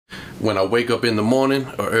When I wake up in the morning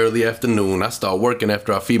or early afternoon, I start working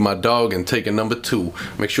after I feed my dog and taking number 2.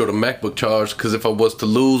 Make sure the MacBook charged, cause if I was to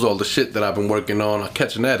lose all the shit that I've been working on, I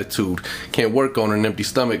catch an attitude. Can't work on an empty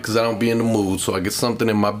stomach cause I don't be in the mood, so I get something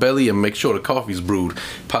in my belly and make sure the coffee's brewed.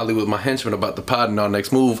 Probably with my henchman about the pod and our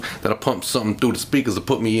next move, that I pump something through the speakers to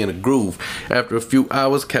put me in a groove. After a few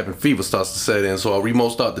hours, cabin fever starts to set in, so I remote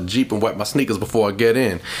start the Jeep and wipe my sneakers before I get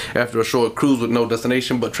in. After a short cruise with no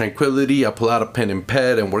destination but tranquility, I pull out a pen and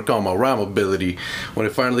pad and work on my rhyme ability. When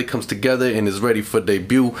it finally comes together and is ready for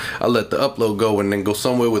debut, I let the upload go and then go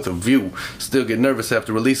somewhere with a view. Still get nervous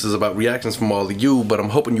after releases about reactions from all of you, but I'm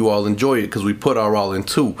hoping you all enjoy it because we put our all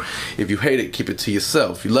into. If you hate it, keep it to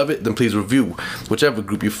yourself. If you love it, then please review. Whichever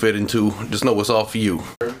group you fit into, just know it's all for you.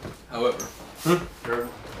 However,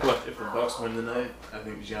 What? If the Bucks win tonight, I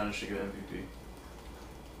think Giannis should get MVP.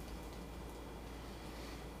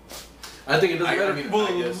 I think it doesn't matter. I mean,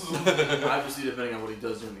 I guess obviously depending on what he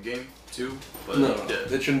does during the game too. But no, yeah.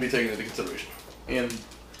 that shouldn't be taken into consideration. And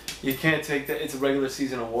You can't take that. It's a regular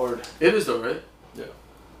season award. it is though, right? Yeah.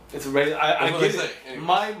 It's a regular. I That's what get I it. say,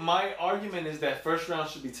 anyways. My argument is that first round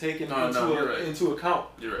should be taken you're right. into account,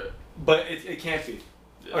 You're right. but it can't be,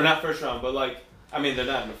 Yeah. or not first round, but like I mean they're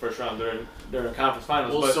not in the first round. They're in conference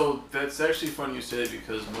finals. Well, but so that's actually funny you say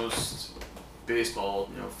because most baseball,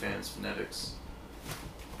 fans, fanatics,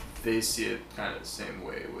 they see it kind of the same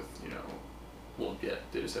way with, well, yeah,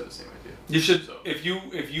 they just have the same idea. you should So- if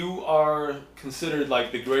you are considered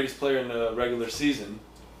like the greatest player in the regular season,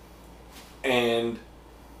 and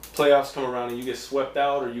playoffs come around and you get swept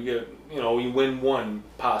out or you get you win one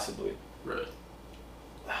possibly. Right.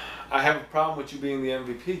 I have a problem with you being the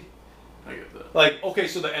MVP. I get that. Like, okay,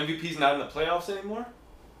 so the MVP's not in the playoffs anymore?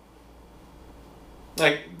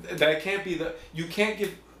 Like, that can't be the... You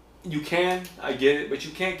can, I get it, but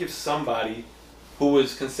you can't give somebody who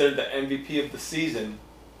was considered the MVP of the season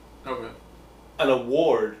Okay. an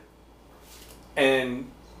award, and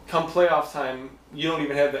come playoff time, you don't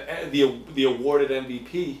even have the awarded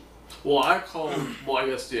MVP. Well, I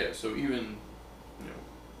guess, yeah, so even,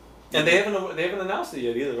 And they haven't announced it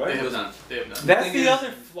yet either, right? they have not. They have not. That's thing the is,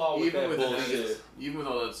 other flaw with Even that with bullshit. even with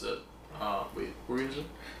all that said, wait, what were you gonna say?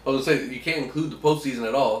 I was gonna say you can't include the postseason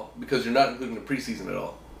at all because you're not including the preseason at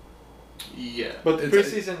all. Yeah. But the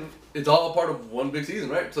It's- preseason... It's all a part of one big season,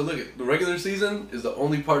 right? So look, the regular season is the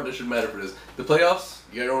only part that should matter for this. The playoffs,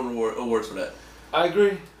 you got your own awards for that. I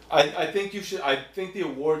agree. I think you should. I think the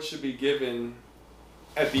award should be given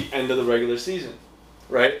at the end of the regular season,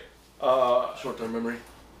 right? Short-term memory.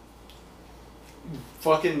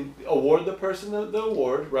 Fucking award the person the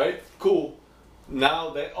award, right? Cool. Now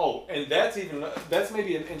that and that's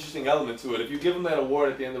maybe an interesting element to it. If you give them that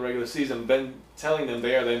award at the end of the regular season, then telling them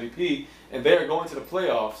they are the MVP and they are going to the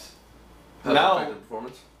playoffs, How does it now affect their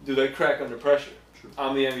performance? do they crack under pressure? True.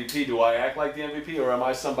 I'm the MVP. Do I act like the MVP, or am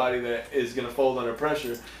I somebody that is going to fold under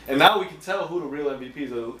pressure? And now we can tell who the real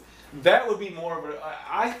MVPs are. That would be more of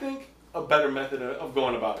I think, a better method of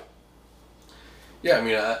going about it. Yeah, I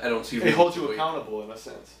mean, I don't see. It holds you reason to wait. accountable in a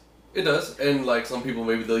sense. It does, and like some people,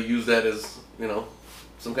 maybe they'll use that as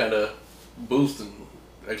some kind of boost and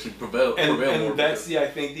actually prevail more. And that's I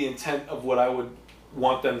think the intent of what I would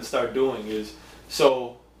want them to start doing is,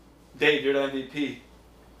 so Dave, you're the MVP.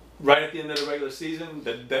 Right at the end of the regular season,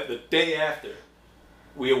 the day after,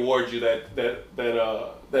 we award you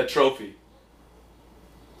that trophy.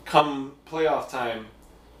 Come playoff time,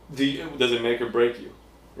 does it make or break you,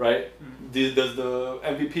 right? Mm-hmm. Does the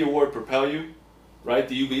MVP award propel you, right?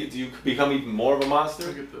 Do you become even more of a monster,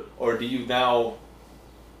 I get that. or do you now,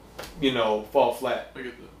 fall flat? I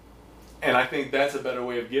get that. And I think that's a better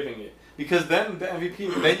way of giving it, because then the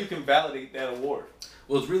MVP, then you can validate that award.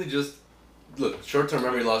 Well, it's really just look. Short-term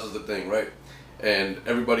memory loss is the thing, right? And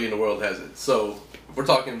everybody in the world has it. So if we're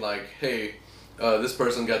talking like, hey, this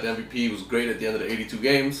person got the MVP, was great at the end of the 82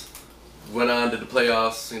 games, went on to the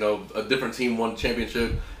playoffs. A different team won the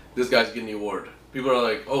championship. This guy's getting the award. People are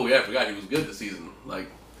like, oh yeah, I forgot he was good this season. Like,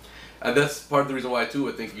 and that's part of the reason why too.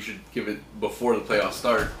 I think you should give it before the playoffs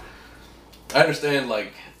start. I understand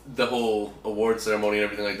like the whole award ceremony and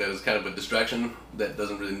everything like that is kind of a distraction that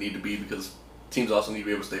doesn't really need to be, because teams also need to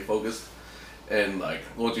be able to stay focused. And like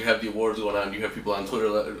once you have the awards going on, you have people on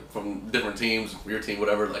Twitter from different teams, your team,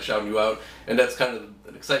 whatever, like shouting you out, and that's kind of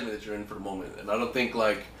an excitement that you're in for the moment. And I don't think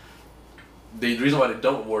like the reason why they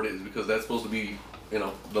don't award it is because that's supposed to be the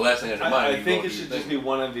last thing on your mind. I think it should just be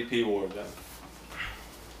one MVP award then.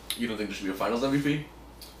 You don't think there should be a Finals MVP?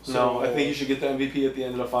 No, I think you should get the MVP at the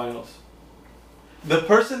end of the finals. The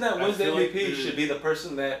person that wins the feel like MVP should be the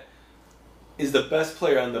person that is the best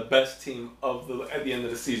player on the best team at the end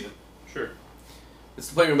of the season. Sure. It's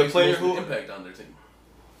the player who The makes player the most who- impact on their team.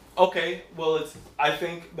 Okay, well, I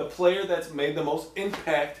think the player that's made the most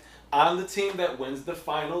impact on the team that wins the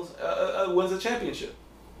finals, wins the championship.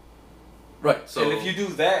 Right. So And if you do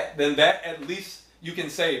that, then that at least you can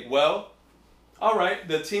say, well, all right,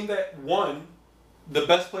 the team that won, the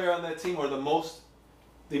best player on that team, or the most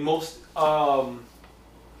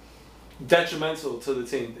detrimental to the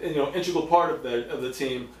team, integral part of the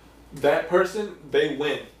team, that person, they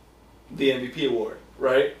win the MVP award,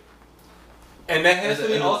 right? And that has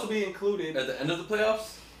to also be included at the end of the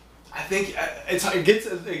playoffs. I think it gets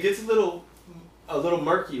a little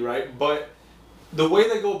murky, right? But the way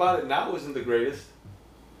they go about it now isn't the greatest.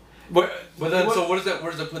 But then, so where does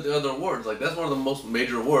that put the other awards? Like, that's one of the most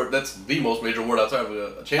major award. That's the most major award outside of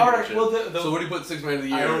a championship. All right, well, so where do you put Sixth Man of the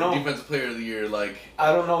Year, I don't know. Defensive Player of the Year? Like,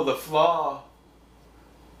 I don't know. The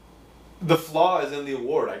flaw is in the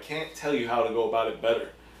award. I can't tell you how to go about it better,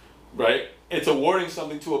 right? It's awarding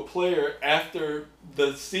something to a player after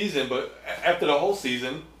the season, but after the whole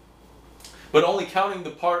season, but only counting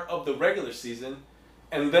the part of the regular season,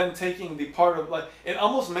 and then taking the part of, like, it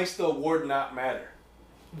almost makes the award not matter,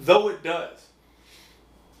 though it does.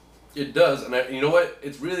 It does, and you know what?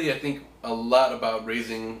 It's really, I think, a lot about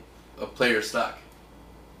raising a player's stock.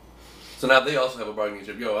 So now they also have a bargaining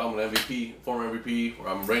chip. Yo, I'm an MVP, former MVP, or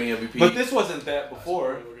I'm reigning MVP. But this wasn't that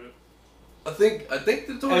before. I think the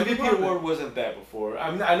MVP award wasn't that before. I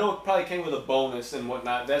mean, I know it probably came with a bonus and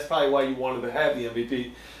whatnot. That's probably why you wanted to have the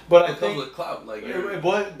MVP. But I think comes with clout, like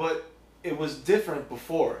but it was different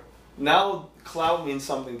before. Now clout means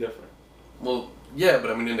something different. Well, yeah, but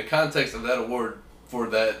I mean, in the context of that award for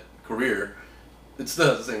that career, it still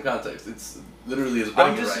has the same context. It's literally as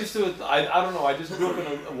I'm just used to it. I don't know. I just grew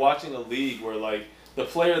up watching a league where, like, the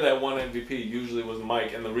player that won MVP usually was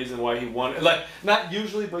Mike, and the reason why he won, like, not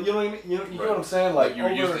usually, but you know what I mean. You know what I'm saying? Like, you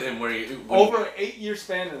were used to him over an 8-year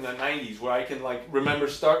span in the '90s, where I can, like, remember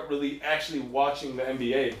really actually watching the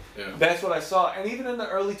NBA. Yeah. That's what I saw, and even in the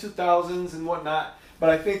early 2000s and whatnot. But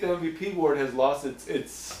I think the MVP award has lost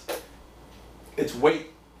its weight,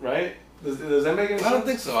 right? Does that make any sense? I don't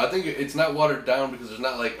think so. I think it's not watered down because there's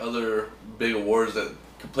not, like, other big awards that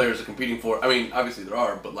players are competing for. I mean, obviously there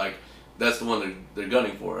are, but, like, that's the one they're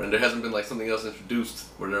gunning for. And there hasn't been, like, something else introduced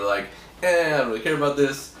where they're like, I don't really care about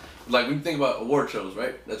this. Like, when you think about award shows,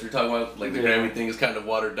 right? That's what you're talking about. Like, the Grammy thing is kind of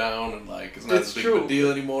watered down and, like, it's not as big of a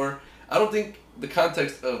deal anymore. I don't think the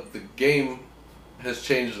context of the game has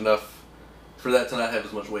changed enough for that to not have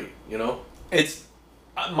as much weight, you know? It's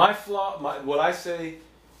my flaw, what I say.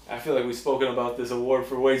 I feel like we've spoken about this award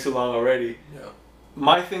for way too long already. Yeah.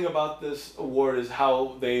 My thing about this award is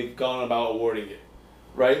how they've gone about awarding it,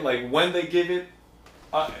 right? Like, when they give it,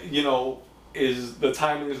 is the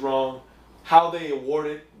timing is wrong. How they award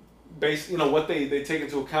it, what they take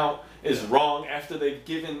into account is wrong after they've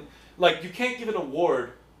given. Like, you can't give an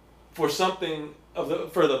award for something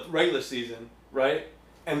for the regular season, right?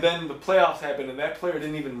 And then the playoffs happened, and that player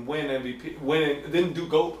didn't even win MVP.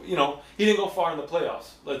 He didn't go far in the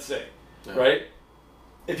playoffs. Let's say, right?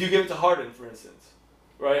 If you give it to Harden, for instance,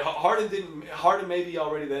 right? Harden may be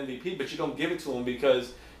already the MVP, but you don't give it to him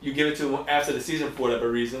because you give it to him after the season for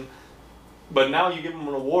whatever reason. But now you give him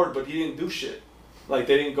an award, but he didn't do shit. Like,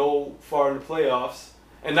 they didn't go far in the playoffs,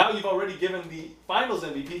 and now you've already given the Finals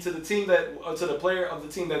MVP to the player of the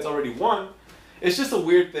team that's already won. It's just a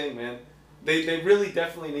weird thing, man. They really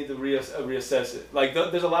definitely need to reassess it. Like,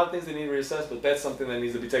 there's a lot of things they need to reassess, but that's something that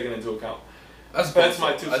needs to be taken into account. That's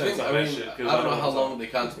my 2 cents on that shit. I don't know how long they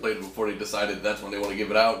contemplated before they decided that's when they want to give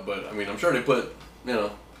it out, but I mean, I'm sure they put,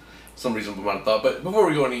 some reasonable amount of thought. But before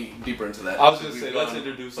we go any deeper into that, I was going to say, let's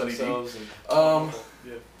introduce ourselves.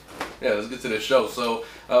 Let's get to this show. So,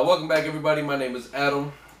 welcome back, everybody. My name is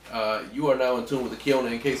Adam. You are now in tune with the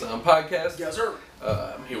Kiona and Kason podcast. Yes, sir.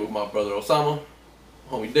 I'm here with my brother Osama,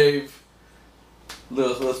 homie Dave.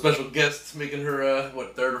 Little special guest making her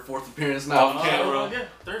third or fourth appearance now on camera. Yeah,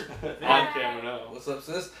 third. On camera now. What's up,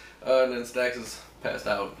 sis? And then Stacks is passed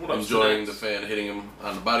out, enjoying the fan hitting him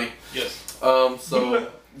on the body. Yes. So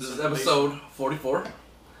this is episode 44.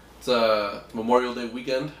 It's Memorial Day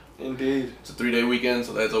weekend. Indeed. It's a 3-day weekend,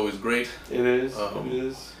 so that's always great. It is. It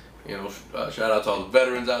is. Shout out to all the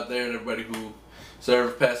veterans out there and everybody who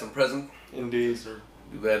served, past and present. Indeed, sir.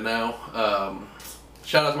 Do that now.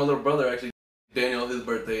 Shout out to my little brother, actually. Daniel, his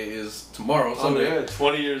birthday is tomorrow, Sunday. Oh, yeah,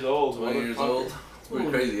 20 years old. 20 years old. It's pretty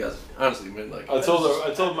crazy, honestly, man. Like, I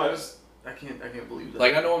told my. I can't believe that.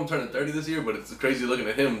 Like, I know I'm turning 30 this year, but it's crazy looking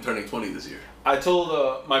at him turning 20 this year. I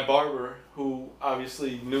told my barber, who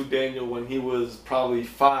obviously knew Daniel when he was probably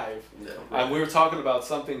 5, and we were talking about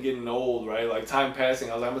something getting old, right? Like, time passing.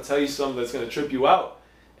 I was like, I'm gonna tell you something that's gonna trip you out.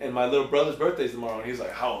 and my little brother's birthday's tomorrow, and he's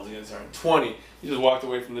like, how old is he gonna turn? 20. He just walked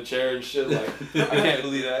away from the chair and shit. Like, I can't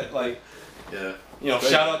believe that. Like, Yeah. you know,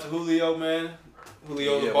 shout out to Julio, man.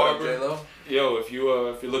 Julio the what up, barber. J-Lo? Yo, if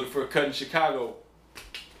you're looking for a cut in Chicago.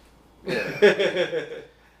 Yeah.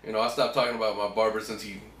 You know, I stopped talking about my barber since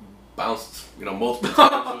he bounced, you know, multiple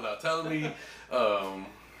times without telling me.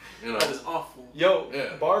 You know, That is awful. Yo,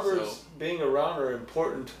 Yeah, barbers so- being around are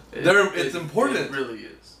important. it's important. It really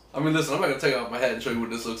is. I mean, listen, I'm not gonna take off my hat and show you what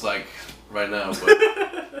this looks like right now, but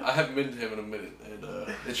I haven't been to him in a minute,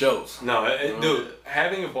 and it shows. No, You know? dude,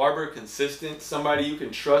 having a barber consistent, somebody you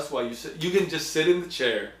can trust while you sit, you can just sit in the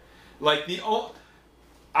chair. Like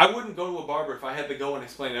I wouldn't go to a barber if I had to go and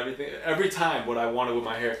explain everything every time what I wanted with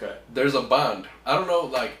my haircut. There's a bond. I don't know,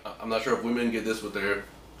 like, I'm not sure if women get this with their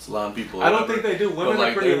salon people. Or I don't whatever, think they do. Women but,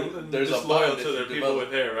 like, are pretty there's a disloyal bond to that their you people develop.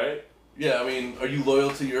 with hair, right? Yeah, I mean, are you loyal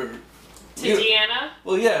to your... To you- Deanna?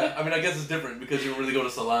 Well, yeah. I mean, I guess it's different because you don't really go to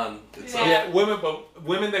salon itself. Yeah. Yeah,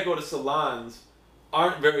 women that go to salons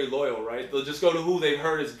aren't very loyal, right? They'll just go to who they've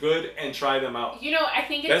heard is good and try them out. You know, I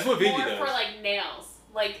think it's That's what Vivi more does. for like nails.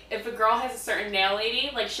 Like if a girl has a certain nail lady,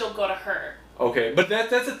 like she'll go to her. Okay, but that's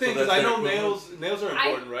the thing, So because that's I their know equivalent? nails are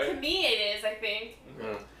important, To right? me, it is. I think. Yeah.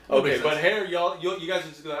 Okay, Makes but sense. hair, you guys are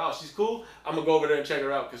just like, oh, she's cool. I'm gonna go over there and check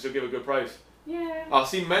her out because she'll give a good price. Yeah. Oh,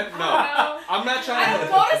 see, men, I don't no, know. I'm not I trying don't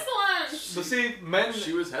to. go to salons. But see, men,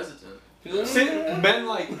 She was hesitant. see, men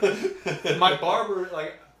like my barber.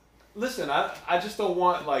 Like, listen, I just don't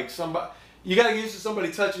want like somebody. You gotta get used to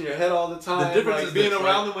somebody touching your head all the time. difference like is being this,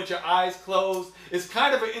 around right? them with your eyes closed. It's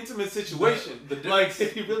kind of an intimate situation. The like difference-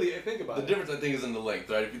 if you really think about The it. difference, I think, is in the length,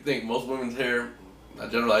 right? If you think most women's hair,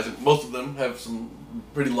 not generalizing, most of them have some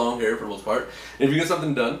pretty long hair for the most part. And if you get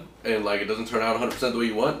something done and like it doesn't turn out 100% the way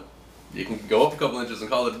you want, you can go up a couple inches and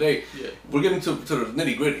call it a day. Yeah. We're getting to the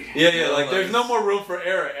nitty gritty. Yeah, like there's no more room for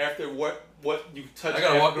error after what you touch. I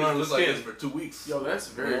gotta walk after around and the look like skin. this for 2 weeks. Yo, that's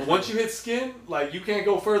very. Once you hit skin, like you can't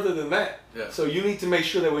go further than that. Yeah. So you need to make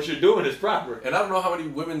sure that what you're doing is proper. And I don't know how many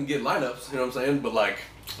women get lineups, you know what I'm saying? But like,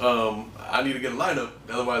 I need to get a lineup,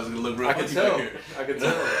 otherwise it's gonna look real I can funky tell. back here. I can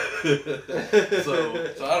tell.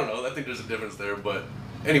 so I don't know. I think there's a difference there, but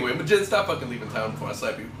anyway. But Jen, stop fucking leaving town before I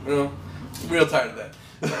slap you. You know, I'm real tired of that.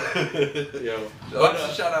 Yo.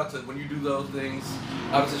 Obviously, shout out to when you do those things.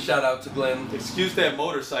 Obviously, shout out to Glenn. Excuse that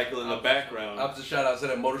motorcycle in the background. Obviously, shout out to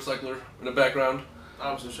that motorcycler in the background.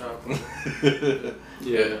 I was just trying.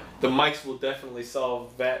 Yeah. The mics will definitely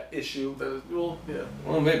solve that issue. Well, yeah.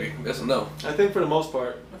 Well, maybe. Yes or no. I think for the most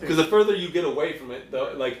part, I think because the further you get away from it,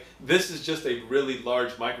 though, like this is just a really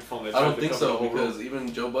large microphone. That's I don't supposed to think cover so the whole room. because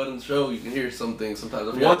even Joe Budden's show, you can hear some things sometimes.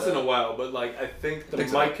 I forgot Once that. in a while, but like I think the Think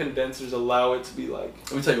so. mic condensers allow it to be like.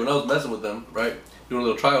 Let me tell you, when I was messing with them, right, doing a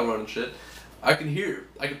little trial run and shit, I can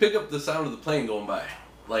pick up the sound of the plane going by,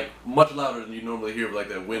 like much louder than you normally hear, with, like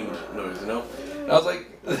that wind noise, you know. And I was like,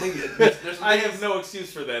 I think there's some I things- have no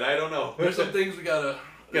excuse for that. I don't know. There's some things we gotta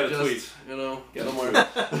adjust, tweak. you know, Gotta somewhere.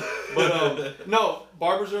 But no,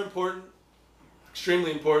 barbers are important.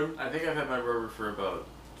 Extremely important. I think I've had my barber for about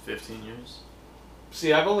 15 years.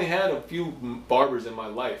 See, I've only had a few barbers in my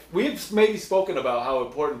life. We've maybe spoken about how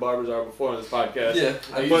important barbers are before on this podcast. Yeah.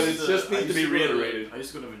 But it just needs to be go reiterated. I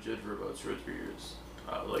used to go to Madrid for about 2 or 3 years.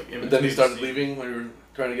 Like in But then he between started seasons. leaving when you were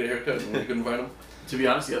trying to get a haircut and you couldn't find him. To be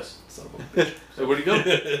honest, yes. Son of a bitch. So where'd he go?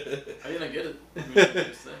 I didn't get it. I mean,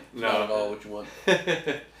 it's the thing. Not at all what you want.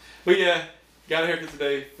 But yeah, got a haircut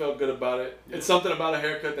today. Felt good about it. It's something about a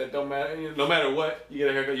haircut that don't matter. No matter what, you get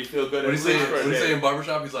a haircut, you feel good. What at do you say? least for a What do you day. say in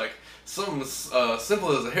barbershop? He's like, something as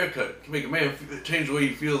simple as a haircut can make a man change the way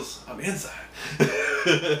he feels on the inside.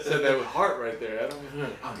 Said that with heart right there. I don't know.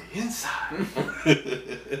 On the inside.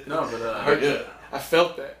 No, but I heard yeah. that. I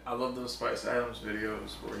felt that. I love those Spice Adams videos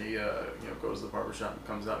where he, goes to the barbershop and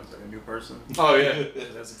comes out and he's like a new person. Oh yeah.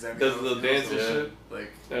 That's exactly. Does how a it little feels. dance and Yeah. shit.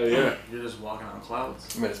 Like, Oh yeah. you're just walking on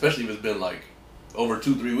clouds. Man, especially if it's been like over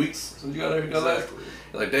 2-3 weeks since you got a haircut last. Exactly.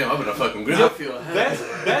 You're like, damn, I've been a fucking I grip. feel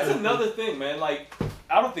That's another thing, man. Like,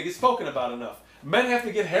 I don't think it's spoken about enough. Men have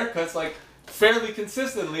to get haircuts like fairly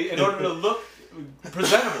consistently in order to look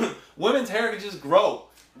presentable. Women's hair can just grow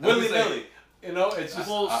willy nilly. You know, it's just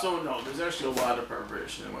Well, so no, there's actually a lot of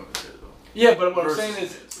preparation in women's hair though. yeah. But what I'm versus saying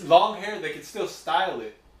is, men's. long hair they can still style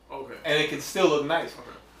it Okay. and it can still look nice.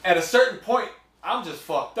 Okay. At a certain point, I'm just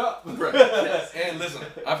fucked up. Right. And listen,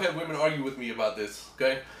 I've had women argue with me about this,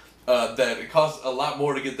 okay? That it costs a lot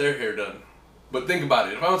more to get their hair done. But think about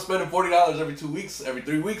it. If I'm spending $40 every 2 weeks, every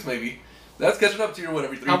 3 weeks maybe, that's catching up to your, what,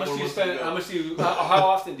 every 3 How 4 much do you months spend? ago. How much do you? How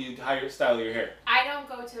often do you style your hair? I don't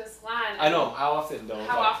go to a salon. I know. How often though?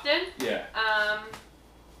 How often? Yeah.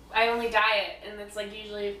 I only dye it, and it's like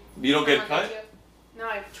usually. You don't get someone cut. goes No,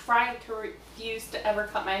 I've tried to refuse to ever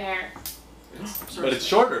cut my hair. But it's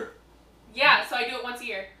shorter. Yeah, so I do it once a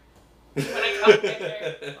year. When I cut my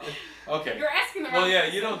hair. Okay. You're asking the wrong Well, yeah,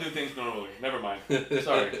 person. you don't do things normally. Never mind.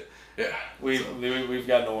 Sorry. Yeah. We've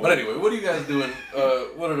got no. But anyway, what are you guys doing?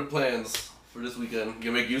 What are the plans for this weekend?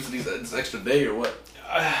 You gonna make use of this extra day or what?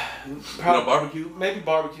 You know, barbecue? Maybe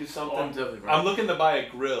barbecue something. Oh, I'm definitely I'm looking to buy a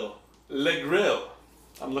grill. Le Grill.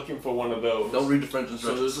 I'm looking for one of those. Don't read the French So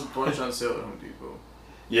instructions. there's a bunch on sale at Home Depot.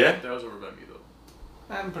 Yeah? That was over by me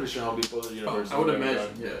though. I'm pretty sure Home Depot's a university. I would Maybe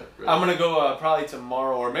imagine. not. Yeah. I'm gonna go probably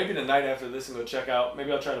tomorrow or maybe the night after this and go check out.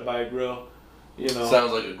 Maybe I'll try to buy a grill. You know.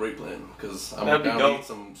 Sounds like a great plan because I'm That'd be down to dope.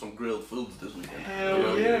 eat some grilled foods this weekend.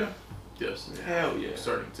 Hell yeah. Yes. Hell yeah.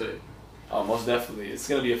 Starting today. Oh, most definitely. It's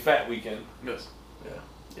gonna be a fat weekend. Yes.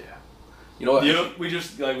 Yeah. You know what? Yep. We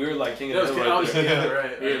were like king of the hill I right was there.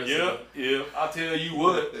 yeah, right. Yep. I'll tell you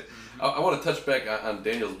what. I want to touch back on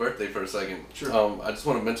Daniel's birthday for a second. Sure. I just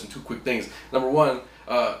want to mention two quick things. Number one,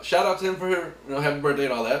 shout out to him for happy birthday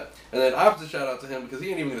and all that. And then opposite shout out to him because he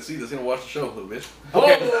ain't even gonna see this. He gonna watch the show, little bitch.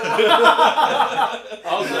 Okay.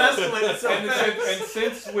 Also, escalated so fast. and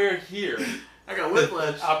since we're here, I got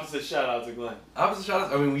whiplash. opposite shout out to Glenn. Opposite shout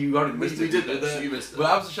out. I mean, you already missed We it. did You that. You missed it. But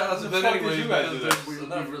opposite shout out to When Glenn the fuck did anyway. you guys do because that? there's We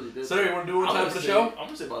enough. really did. Sir, you want to do one I'm time gonna for the say- show? I'm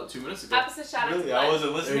gonna say about 2 minutes ago. Opposite shout out Really? to I Glenn.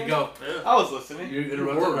 wasn't There listening. you go. Yeah. I was listening. You You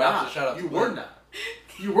interrupted were her. Opposite not. shout out to You Glenn. were not.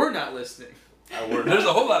 You were not listening. I were There's a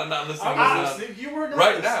not. whole lot of not listening. I going was on. listening. You were not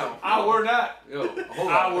Right listening. now. I were not. Yo, a whole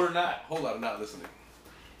I lot. were not. Whole lot of not listening.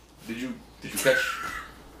 Did you catch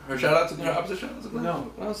her shout out to her opposite shout out to Glenn?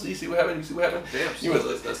 No. Well, so you see what happened? You see what happened? Damn. You was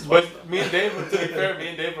listening. That's But me and Dave, to be fair,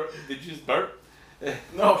 did you just burp?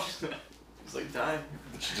 no. It's like time.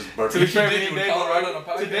 She just burped. To be She fair, did me you and in Dave Colorado on a were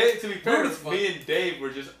podcast? today. To be fair, Rude as fuck. me and Dave were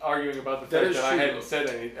just arguing about the That fact is that I true, hadn't though. said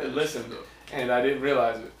anything, That is listened, true, and I didn't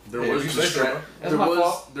realize it. There Yeah, was you say so, distraction. That's my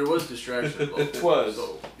fault. There was distraction. involved. It was.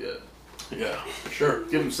 So yeah, Yeah, for sure.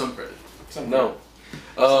 give him some credit. No.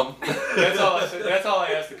 That's all. That's all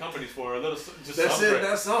I asked the companies for. A little, just That's some it, credit.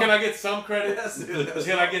 that's all. Can I get some credit? That's it, that's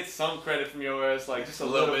Can I get some credit from your ass? Like just a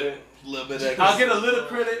little bit. A little bit extra. I'll get a little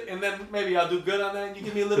credit, and then maybe I'll do good on that, and you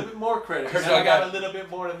give me a little bit more credit. Heard And y'all I got got- a little bit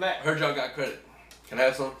more than that. Heard y'all got credit. Can I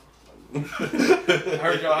have some?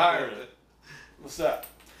 Heard y'all hiring. What's up?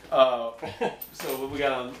 So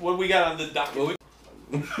what we got on the docket? Well,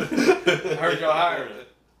 Heard y'all hiring.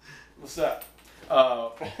 What's up?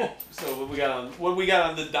 So what we got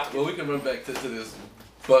on the docket? Well, we can run back to this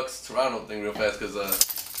Bucks Toronto thing real fast because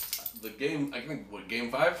the game, I think,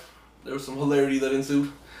 game 5, there was some hilarity that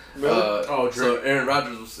ensued. Really? Oh, So Drake. Aaron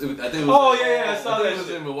Rodgers was, I think it was. Oh, yeah, I saw think that it was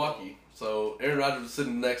shit. in Milwaukee. So Aaron Rodgers was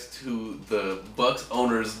sitting next to the Bucks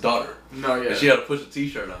owner's daughter, No, yeah. and she had to push a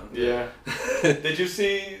T-shirt on. Yeah. Did you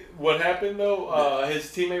see what happened though? His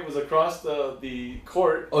teammate was across the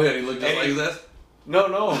court. Oh yeah, he looked just And like he- his ass. No.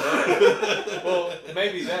 Well,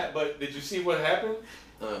 maybe that, but did you see what happened?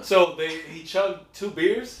 So he chugged 2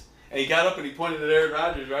 beers and he got up and he pointed at Aaron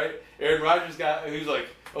Rodgers, right? Aaron Rodgers he was like,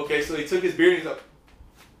 okay, so he took his beer and he's like,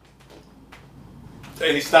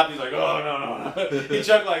 and he stopped. He's like, oh no. He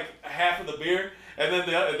chugged like half of the beer, and then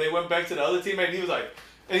they went back to the other teammate. And he was like,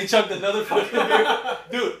 and he chugged another fucking beer,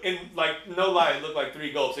 dude. And like no lie, it looked like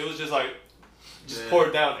 3 gulps. It was just like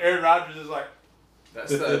poured down. Aaron Rodgers is like, That's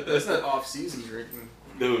that off-season drinking.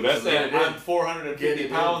 dude, that's Yeah, that. it I'm is. 450 Get it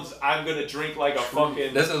in. pounds. I'm gonna drink like a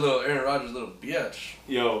fucking That's a little Aaron Rodgers little bitch.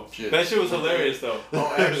 yo. Shit. That shit was hilarious though.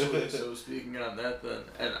 Oh, actually, so speaking on that then,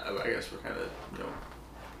 and I guess we're kind of,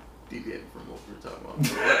 deviating from what we were talking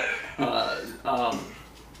about.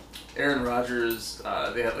 Aaron Rodgers,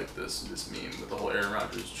 they had like this meme with the whole Aaron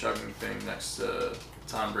Rodgers chugging thing next to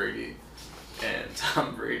Tom Brady, and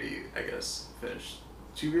Tom Brady, I guess, finished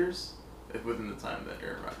 2 beers within the time that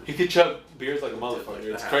Aaron Rodgers. He could chug beers like a motherfucker.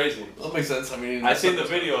 It's crazy. That makes sense. I mean, I seen the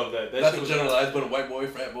video of that. That Not shit to was generalize, but a white boy,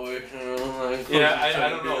 frat boy. Like, Yeah, I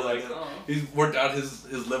don't know, like, he's worked out his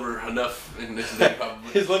liver enough in this day, probably.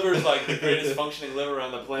 his liver is like the greatest functioning liver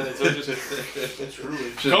on the planet. So just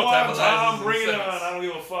Truly. Should come on, metabolize Tom, in bring it on. seconds. I don't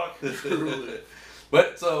give a fuck. Truly.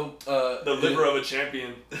 But so The liver of a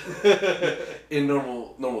champion. in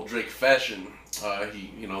normal Drake fashion,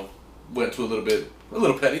 he went to a little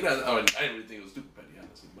petty. I didn't really think it was super petty,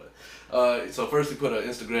 honestly. But so first he put an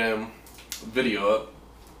Instagram video up,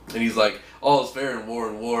 and he's like, "All is fair in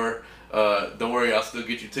war. Don't worry, I'll still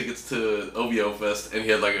get you tickets to OVO Fest." And he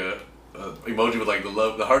had like a emoji with like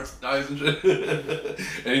the hearts eyes and shit.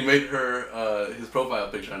 And he made her his profile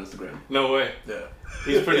picture on Instagram. No way. Yeah.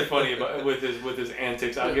 He's pretty funny with his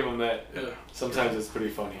antics. I'll give him that. Yeah. Sometimes it's pretty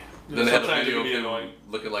funny. Then they had a Sometimes it video can of be him annoying.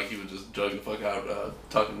 looking like he was just drugging the fuck out,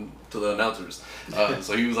 talking to the announcers.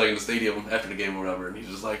 So he was like in the stadium after the game or whatever, and he's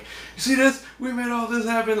just like, "You see this? We made all this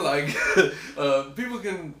happen. Like, people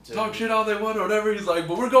can talk shit all they want or whatever." He's like,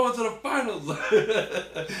 "But we're going to the finals."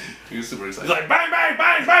 He was super excited. He's like, bang, bang,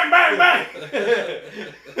 bang, bang, bang, bang.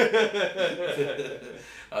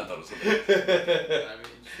 I thought it was hilarious. I mean,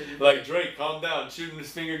 Like Drake, calm down, shooting his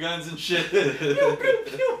finger guns and shit.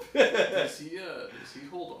 does he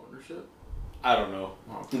hold ownership? I don't know.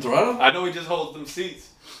 In Toronto, I know he just holds them seats.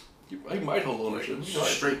 he might hold ownership.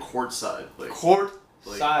 Straight courtside, like Court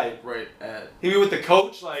like, side. right at. He be with the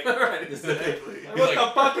coach, like, Right, exactly. what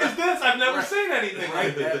the fuck is this? I've never Right. seen anything Right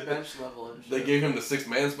like that. at bench level and shit. They gave him the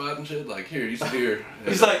 6-man spot and shit. Like, here, you sit here.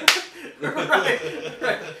 He's like, right.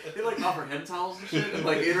 They like offer him towels and shit, and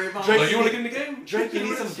like Gatorade bottles. Like, you want to get in the game? Drake, you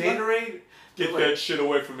need some Gatorade? Get Like- that shit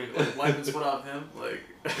away from me. Like wipe and spit off him, like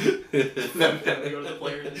them they go to the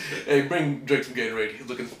players and shit. Hey, bring Drake some Gatorade. He's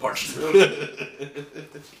looking parched.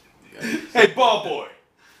 Hey, ball boy,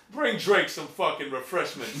 bring Drake some fucking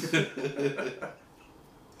refreshments. I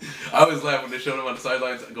always laugh when they showed him on the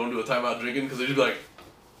sidelines going to a timeout drinking because they just be like,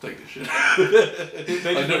 take this shit.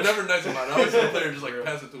 Like, they're never nice about it. I always see the player just like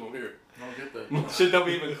pass it to him here. I don't get that. Shit don't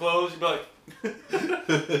be even closed. You be like,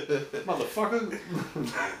 motherfucker.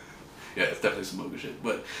 Yeah, it's definitely some bogus shit.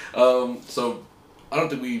 But so I don't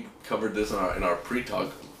think we covered this in our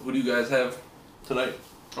pre-talk. Who do you guys have tonight?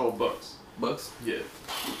 Oh, Bucks. Bucks? Yeah.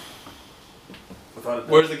 Without a doubt.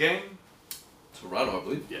 Where's the game? Toronto, I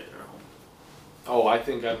believe. Yeah, they're at home. Oh, I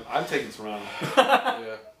think I'm taking Toronto.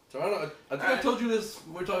 Yeah. Toronto. I think I told you this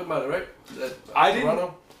when we were talking about it, right? I didn't-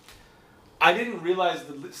 Toronto. I didn't realize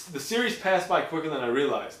the series passed by quicker than I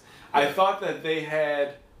realized. I thought that they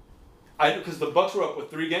had, because the Bucks were up with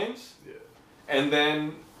 3 games. Yeah. And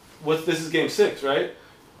then, this is game 6, right?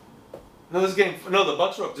 No, the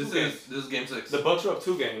Bucks were up 2 games. This is game 6. The Bucks were up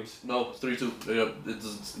 2 games. No, it's 3-2.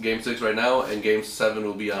 It's game 6 right now, and game 7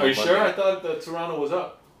 will be on Are you Monday. sure? I thought that Toronto was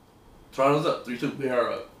up. Toronto's up 3-2. They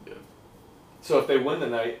are up. Yeah. So if they win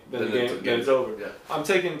tonight, then it's over. Yeah, I'm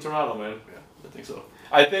taking Toronto, man. yeah, I think so.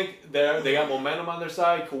 I think they got momentum on their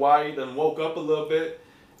side. Kawhi then woke up a little bit,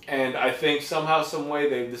 and I think somehow, some way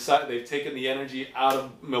they've taken the energy out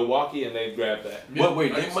of Milwaukee and they've grabbed that. Yeah, But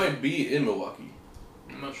wait, I they think so. might be in Milwaukee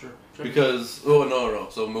I'm not sure. because no.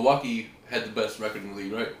 So Milwaukee had the best record in the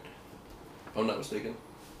league, right? If I'm not mistaken.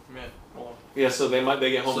 Man, hold on. Yeah, so they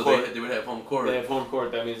get home So court. they would have home court. They have home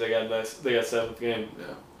court. That means they got 7th game. Yeah.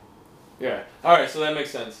 Yeah. All right, so that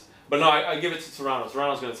makes sense. But no, I give it to Toronto.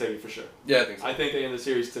 Toronto's gonna take it for sure. Yeah, I think so. I think they end the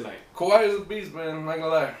series tonight. Kawhi is a beast, man. I'm not gonna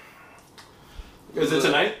lie. Is it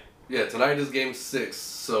tonight? Yeah, tonight is game 6.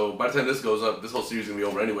 So by the time this goes up, this whole series is gonna be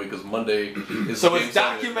over anyway because Monday is. So game it's 7.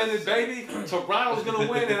 documented, baby. Toronto's gonna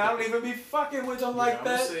win, and I don't even be fucking with them like I'm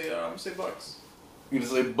that. gonna say Bucks. You gonna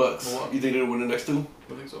say Bucks? Milwaukee. You think they'll win the next 2?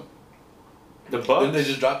 I think so. The Didn't Bucks. they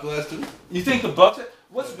just drop the last 2? You think the Bucks?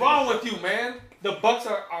 What's wrong with you, man? The Bucks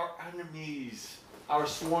are our enemies, our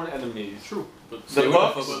sworn enemies. True. But The Yeah, we're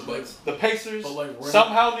not Bucks, fucking with Bucks. the Pacers, But, like, we're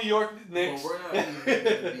somehow New York Knicks. But we're not even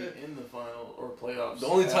gonna be in the final or playoffs. The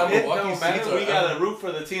only time It Milwaukee don't seats matter. are We gotta root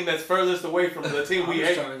for the team that's furthest away from the team I'm we just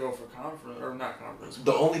hate. trying to go for conference or not conference.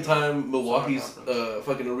 The only time Milwaukee's Conference.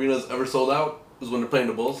 fucking arenas ever sold out was when they're playing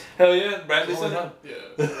the Bulls. Hell yeah, Bradley Only Center.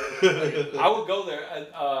 Yeah. I would go there.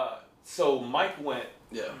 So Mike went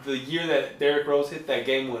Yeah. the year that Derrick Rose hit that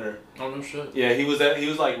game winner. Oh no shit. Yeah, he was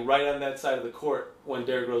like right on that side of the court when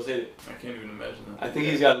Derrick Rose hit it. I can't even imagine that. I think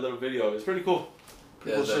he's got a little video of it. It's pretty cool.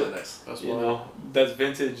 Yeah, Cool that's shit. nice. That's You why. know, that's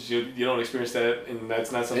vintage. You don't experience that, and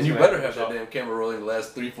that's not something. And you that's better gonna have that happen. damn camera rolling the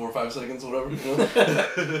last 3, 4, 5 seconds, or whatever. You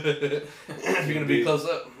know? If you're gonna be close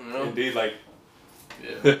up, you know. Indeed, like.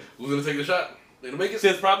 Yeah. Who's gonna take the shot? They gonna make it.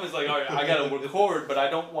 See, the problem is like, all right, I gotta record, but I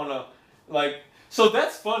don't want to, like. So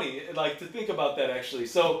that's funny, like to think about that actually.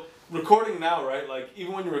 So recording now, right? Like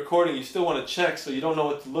even when you're recording, you still want to check, so you don't know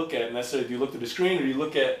what to look at necessarily. Do you look at the screen or do you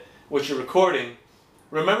look at what you're recording?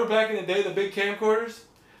 Remember back in the day, the big camcorders?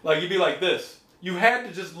 Like you'd be like this. You had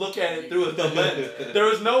to just look at it through the lens. There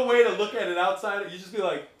was no way to look at it outside. You just be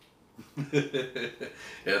like, Yeah,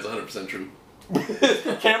 it's 100% true.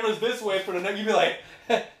 camera's this way for the next. You'd be like,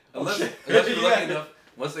 Unless, shit. unless you're lucky Yeah. enough,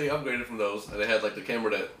 once they upgraded from those, and they had like the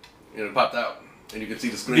camera that popped out, and you could see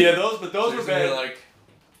the screen. yeah, those So were you're sitting bad. there like,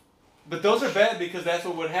 But those are bad because that's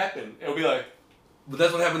what would happen. It'll be like, but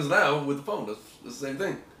that's what happens now with the phone. That's the same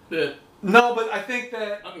thing. Yeah. no, but I think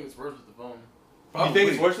that. I think it's worse with the phone. You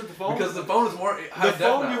think it's worse with the phone? Because the phone is more high the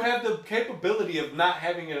phone, def now. you have the capability of not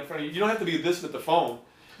having it in front of you. You don't have to be this with the phone.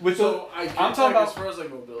 With So the, I I'm talking about as far as like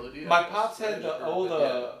mobility. my I guess, pops had right, the or- old.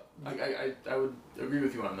 yeah. I would agree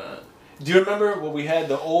with you on that. Do you remember when we had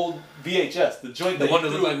the old VHS, the joint The that one you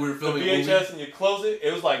that threw looked like we were filming the a VHS movie? and you close it?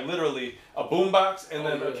 It was like literally a boombox and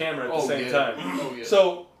then a camera at the same time. Oh, yeah.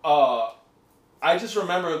 So I just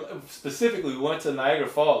remember specifically we went to Niagara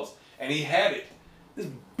Falls and he had it, this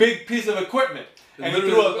big piece of equipment, It and he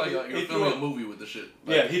literally threw looked like he you're threw filming a movie with the shit.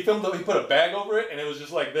 yeah, he put a bag over it and it was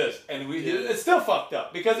just like this, and Yeah. it's still fucked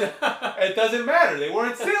up because it doesn't matter. They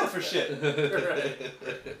weren't sealed for shit.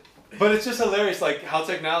 But it's just hilarious, like how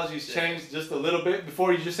technology's changed just a little bit.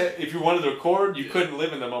 Before, you just had, if you wanted to record, you couldn't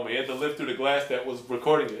live in the moment. You had to live through the glass that was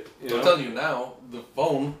recording it. You know? I'm telling you now, the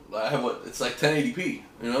phone, I have it's like 1080p,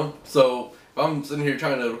 you know? So if I'm sitting here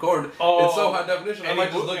trying to record, it's so high definition, I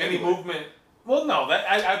might just look any anyway. movement. Well, no, that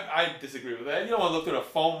I disagree with that. You don't want to look through the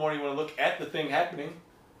phone more. You want to look at the thing happening.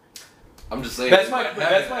 I'm just saying. That's you my might have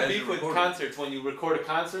that's it my as beef you're with recording. concerts when you record a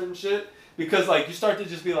concert and shit, because like you start to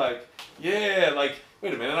just be like, yeah, like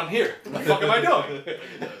wait a minute, I'm here. What the fuck am I doing?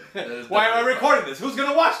 That is Why am I definitely- recording this? Who's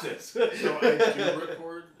gonna watch this? So I do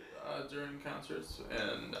record during concerts,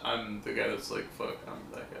 and I'm the guy that's like, fuck, I'm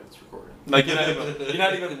that guy that's recording. Like you're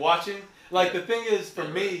not even watching. Like the thing is, for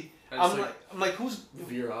me, I just, I'm like who's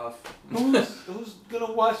veer off. who's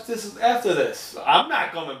gonna watch this after this? I'm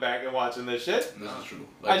not coming back and watching this shit. This is true.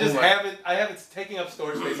 I just who am have it. I have it taking up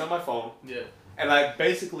storage space on my phone, Yeah. and I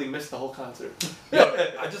basically missed the whole concert. Yo,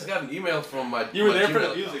 I just got an email from my. You were my there for the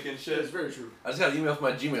Gmail music and It's shit. very true. I just got an email from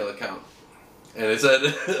my Gmail account. And it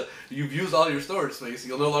said, you've used all your storage space.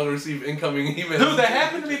 You'll no longer receive incoming emails. Dude, that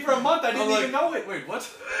happened to me for a month. I I'm didn't like, even know it. Wait, what?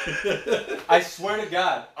 I swear to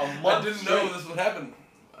God, a month. I didn't know this would happen.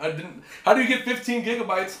 I didn't. How do you get 15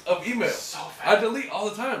 gigabytes of email? So fast. I delete all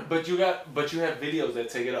the time. But you have videos that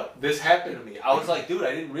take it up. This happened to me. I was like, dude,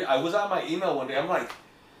 I was on my email one day. I'm like,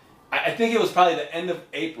 I think it was probably the end of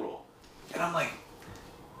April, and I'm like,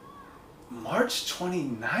 March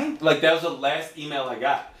 29th? Like that was the last email I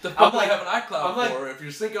got. The fuck I'm like, I have an iCloud I'm like- for if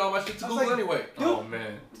you're syncing all my shit to I was Google like- anyway? Dude. Oh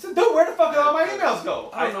man. I said, dude, where the fuck did all my emails go?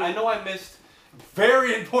 I don't know. I know I missed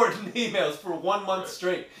very important emails for 1 month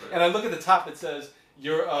straight, and I look at the top. It says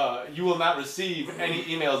you will not receive any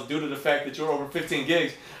emails due to the fact that you're over 15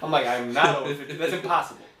 gigs. I'm like, I'm not over 15. That's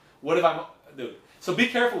impossible. What if I'm, dude? So be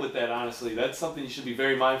careful with that. Honestly, that's something you should be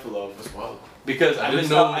very mindful of. That's wild. Because I I didn't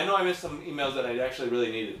missed know- out, I know I missed some emails that I actually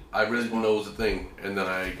really needed. I really didn't know it was a thing, and then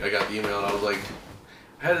I got the email and I was like,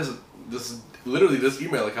 I had this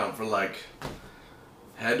email account for like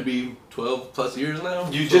had to be 12 plus years now.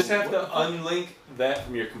 You So just have what to the fuck? unlink that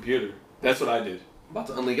from your computer. That's what I did. I'm about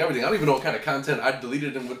to unlink everything. I don't even know what kind of content I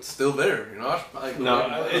deleted and what's still there. You know, I should probably go back and No,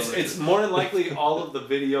 find all that it's shit. more than likely all of the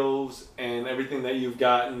videos and everything that you've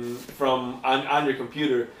gotten from on your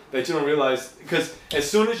computer that you don't realize, because as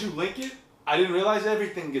soon as you link it, I didn't realize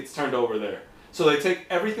everything gets turned over there. So they take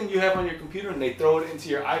everything you have on your computer and they throw it into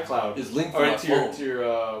your iCloud It's linked or from my into your phone. into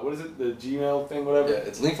your what is it, the Gmail thing, whatever. Yeah,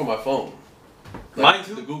 it's linked from my phone. Mine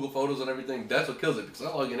too. The Google Photos and everything. That's what kills it because I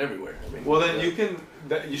log in everywhere. I mean, Well, then yeah. you can.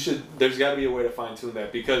 You should. There's got to be a way to fine tune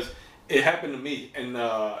that because it happened to me and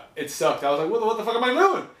it sucked. I was like, what the fuck am I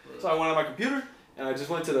doing? So I went on my computer and I just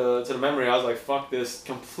went to the memory. I was like, fuck this.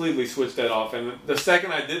 Completely switched that off. And the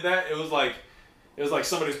second I did that, it was like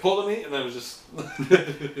somebody's pulling me, and then it was just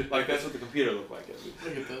like that's what the computer looked like. At least.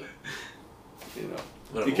 Look at that. You know,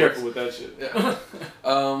 Whatever be careful works. with that shit.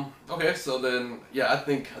 Yeah. Okay, so then I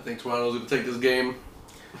think Toronto's gonna take this game.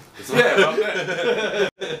 Yeah, about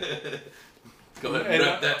that. Go ahead and And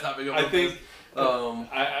wrap that topic up. I think. Um,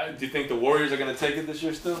 Do you think the Warriors are gonna take it this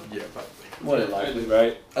year still? yeah, probably. More than likely,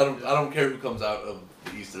 right? I don't care who comes out of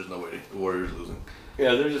the East. There's no way the Warriors losing.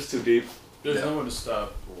 Yeah, they're just too deep. There's Yeah. no one to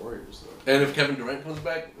stop the Warriors though. And if Kevin Durant comes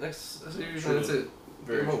back next series, then that's it.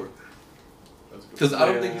 Very Game over. That's good. Because I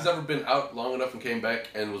don't Yeah. think he's ever been out long enough and came back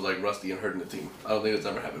and was like rusty and hurting the team. I don't think it's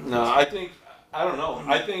ever happened. No, I don't know.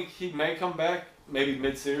 I think he may come back maybe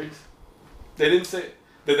mid-series. They didn't say.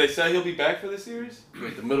 Did they say he'll be back for the series?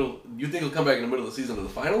 Wait, the middle. You think he'll come back in the middle of the season of the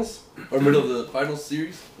finals or middle of the finals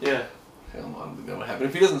series? Yeah. Hell no, I don't think that would happen.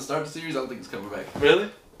 If he doesn't start the series, I don't think he's coming back. Really?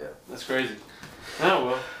 Yeah. That's crazy. Oh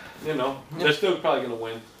well, you know, they're still probably gonna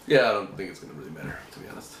win. Yeah, I don't think it's gonna really matter, to be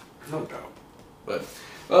honest. No doubt. But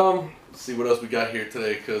let's see what else we got here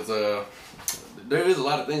today, because there is a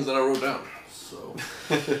lot of things that I wrote down. So,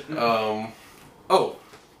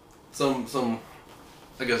 some.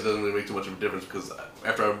 I guess it doesn't really make too much of a difference because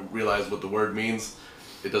after I realized what the word means,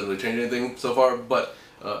 it doesn't really change anything so far. But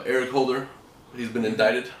Eric Holder, he's been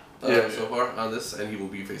indicted so far on this, and he will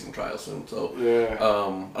be facing trial soon. So Yeah.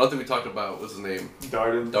 I don't think we talked about what's his name,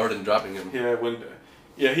 Darden. Darden dropping him. Yeah.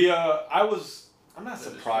 I'm not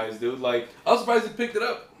surprised, dude. Like. I was surprised he picked it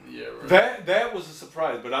up. Yeah, right. That was a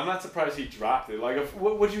surprise, but I'm not surprised he dropped it. Like,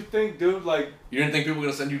 what'd you think, dude? Like, You didn't think people were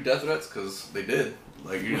gonna send you death threats? Because they did.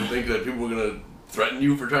 Like, you didn't think that people were gonna threaten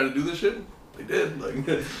you for trying to do this shit? They did. Like,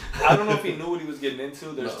 I don't know if he knew what he was getting into.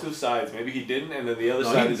 There's No. two sides. Maybe he didn't, and then the other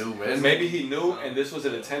No, side he is knew, man. maybe he knew, and this was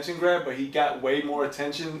an attention grab, but he got way more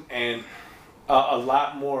attention and a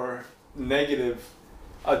lot more negative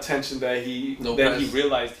attention that he No than he press.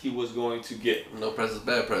 realized he was going to get. no press is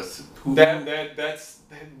bad press. That's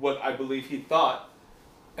what I believe he thought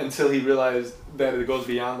until he realized that it goes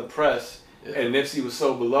beyond the press. Yeah. And Nipsey was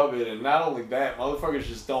so beloved, and not only that, motherfuckers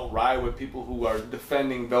just don't ride with people who are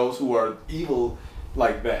defending those who are evil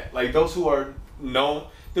like that. Like those who are known.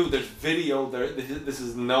 Dude, there's video. This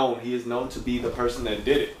is known. He is known to be the person that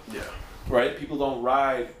did it. Yeah. Right? People don't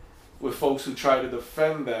ride with folks who try to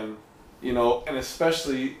defend them, you know, and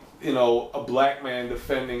especially, you know, a black man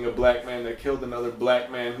defending a black man that killed another black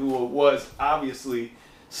man who was obviously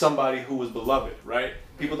somebody who was beloved, right?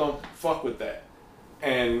 People don't fuck with that.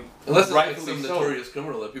 And Unless it's like rightfully some so. notorious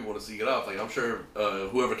criminal that people want to see get off. Like, I'm sure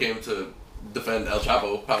whoever came to defend El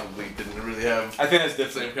Chapo probably didn't really have. I think that's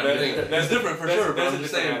different. Same kind of thing. It's different for sure, but that's I'm a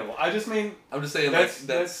just different saying. animal. I just mean I'm just saying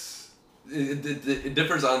that's it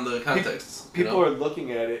differs on the context. people you know? are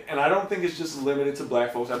looking at it, and I don't think it's just limited to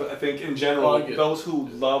black folks. I think in general, Oh, I get it. those who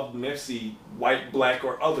love Nipsey, white, black,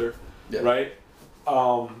 or other, Yeah. right?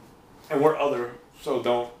 And we're other, so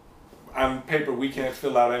don't. On paper, we can't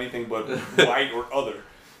fill out anything but white or other.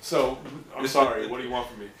 So I'm sorry. What do you want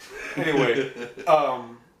from me? Anyway,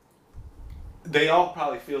 they all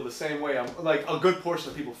probably feel the same way. I'm like a good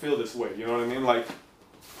portion of people feel this way. You know what I mean? Like,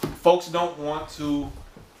 folks don't want to.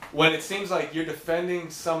 When it seems like you're defending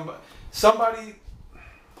somebody,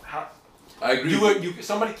 I agree.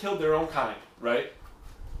 somebody killed their own kind, right?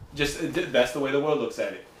 That's the way the world looks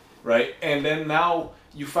at it, right? And then now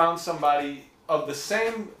you found somebody of the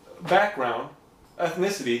same background,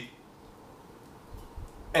 ethnicity,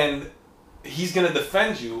 and he's gonna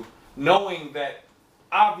defend you, knowing that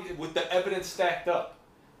with the evidence stacked up,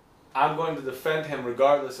 I'm going to defend him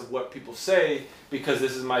regardless of what people say because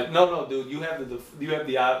this is my no, dude. You have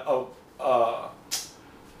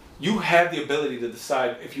the ability to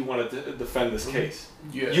decide if you want to defend this case.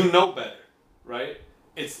 Yeah. You know better, right?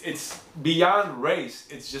 It's beyond race.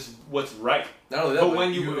 It's just what's right. Not only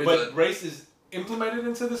that, But race is implemented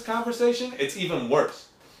into this conversation. It's even worse.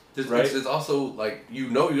 Right? It's also like you're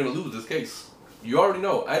gonna lose this case. You already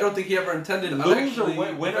know. I don't think he ever intended on Lose or actually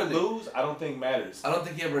win or defending. lose, I don't think matters. I don't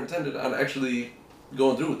think he ever intended on actually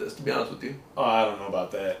going through with this. To be honest with you, Oh, I don't know about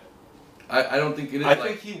that. I don't think it is. I like,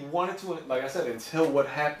 think he wanted to, like I said, until what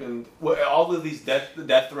happened, all of these death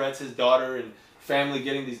threats, his daughter and family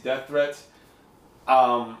getting these death threats,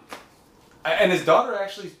 and his daughter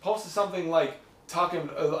actually posted something like talking,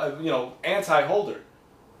 anti-Holder,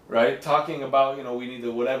 right? Talking about, we need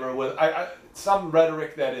to whatever, some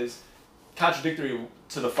rhetoric that is contradictory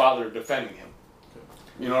to the father defending him.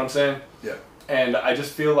 You know what I'm saying? Yeah. And I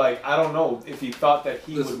just feel like, I don't know if he thought that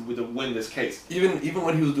he would win this case. Even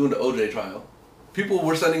when he was doing the OJ trial, people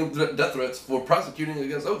were sending him death threats for prosecuting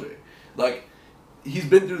against OJ. Like, he's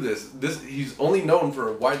been through this. He's only known for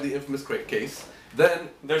a widely infamous case. Then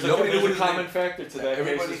There's nobody knew a what his common name. factor to that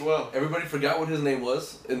case as well. Everybody forgot what his name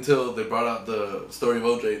was until they brought out the story of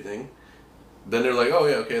OJ thing. Then they're like, oh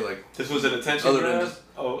yeah, okay, like This was an attention Other than grab? just-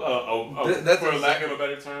 For That's lack exactly- of a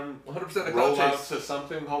better term, 100% a roll clout out chase. to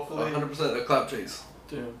something, hopefully. 100% a clout chase.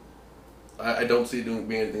 Damn. I don't see it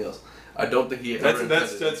being anything else. I don't think he ever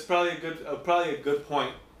That's probably a good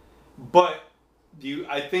point. But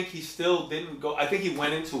I think he still didn't go. I think he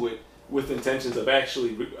went into it with intentions of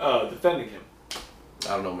actually defending him.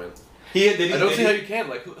 I don't know, man. I I don't see how you can.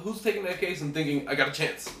 Like, who's taking that case and thinking, I got a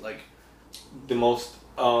chance? Like, the most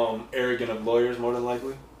arrogant of lawyers, more than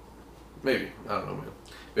likely. maybe. I don't know, man.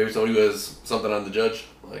 Maybe somebody who has something on the judge.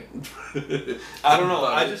 Like, I don't know.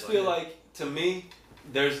 I just feel like, to me,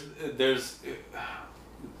 there's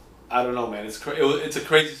I don't know, man. It's a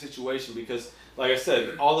crazy situation because, like I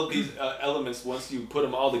said, all of these elements, once you put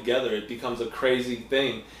them all together, it becomes a crazy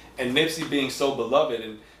thing. And Nipsey being so beloved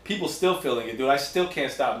and people still feeling it, dude. I still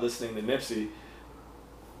can't stop listening to Nipsey.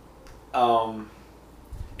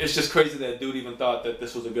 It's just crazy that dude even thought that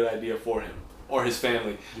this was a good idea for him or his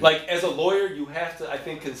family. Yeah. Like, as a lawyer, you have to, I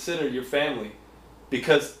think, consider your family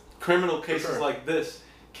because criminal cases like this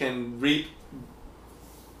can reap,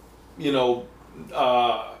 you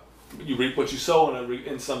reap what you sow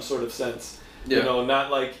in some sort of sense. Yeah. Not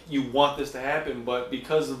like you want this to happen, but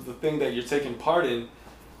because of the thing that you're taking part in,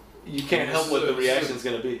 you can't help what the reaction is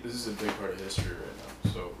going to be. This is a big part of history right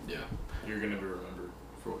now, so yeah, you're going to be remembered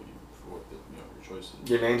for what your choice is.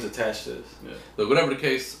 Your name's attached to this. Yeah. Look, whatever the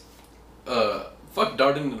case, fuck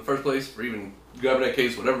Darden in the first place for even grabbing that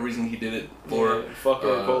case, whatever reason he did it for. Yeah, fuck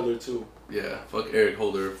Eric Holder too. Yeah, fuck Eric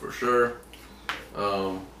Holder for sure.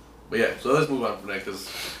 But yeah, so let's move on from that because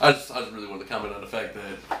I just really wanted to comment on the fact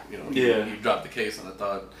that he dropped the case and I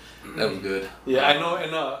thought that was good. Yeah, I know,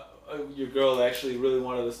 and your girl actually really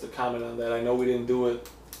wanted us to comment on that. I know we didn't do it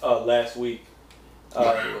last week.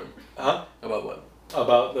 Huh? About what?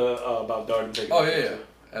 About Darden taking. Oh yeah,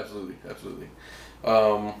 absolutely.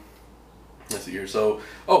 Let's see here. So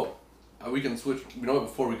we can switch. You know what?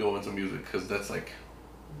 Before we go into music, because that's like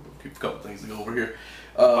a couple things to go over here.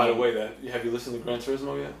 By the way, have you listened to Gran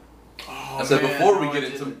Turismo yet? Oh, I said before we get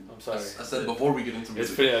into. I'm sorry. I said before we get into music.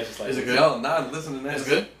 It's pretty. I just like. Is it good? Yo, nah, listen to that. It's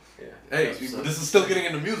good. Yeah. Hey, this is still getting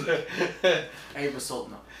into music. Hey, but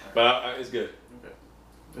no. But it's good. Okay.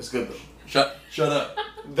 It's good though. Shut up.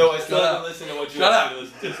 Though I still Shut haven't up. listened to what you Shut asked me to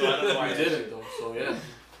listen to, so I don't know why I I did asked it you. though, so yeah.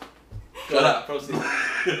 Shut up. Proceed.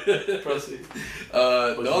 Proceed.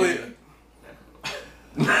 The only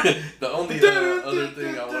other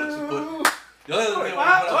thing I wanted to put. The only other thing I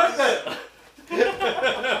wanted to put.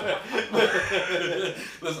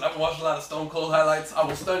 Listen, I've watched a lot of Stone Cold highlights. I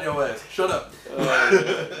will stun your ass. Shut up.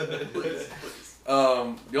 Please.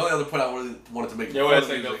 The only other point I wanted to make. Your ass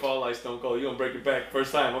ain't gonna fall like Stone Cold. You gonna break your back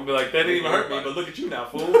first time. I'm gonna be like, that didn't even hurt me, but look at you now,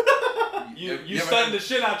 fool. You stunned the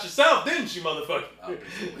shit out yourself, didn't you, motherfucker?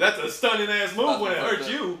 That's a stunning ass move when it hurts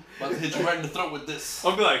you. About to hit you right in the throat with this.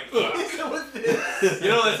 I'm gonna be like, ugh. You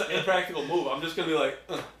know that's an impractical move. I'm just gonna be like,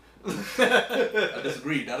 ugh. I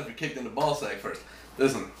disagree. Not if you kicked in the ball sack first.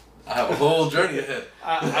 Listen, I have a whole journey ahead.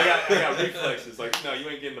 I got reflexes. Like, no, you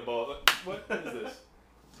ain't getting the ball. What is this?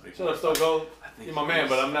 Shut up, Stone Cold. You're my man,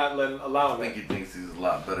 but I'm not allowing I think it. he thinks he's a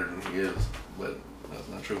lot better than he is, but that's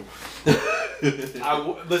not true.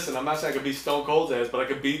 Listen, I'm not saying I could beat Stone Cold's ass, but I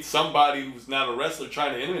could beat somebody who's not a wrestler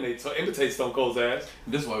trying to imitate Stone Cold's ass.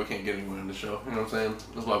 This is why we can't get anywhere in the show. You know what I'm saying?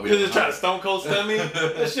 That's why we. You're just trying to Stone Cold stun me?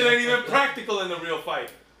 That shit ain't even practical in the real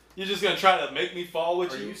fight. You're just gonna try to make me fall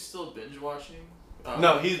with you? Are you still binge watching?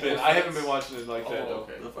 No, he's been. I haven't been watching it like that though.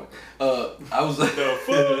 Okay. I was. The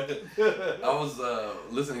fuck? I was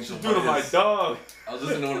listening to. Due to my dog. I was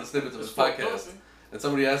listening to one of the snippets of his podcast, and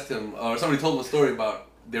somebody asked him, or somebody told him a story about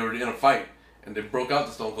they were in a fight and they broke out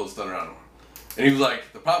the Stone Cold Stunner on him, and he was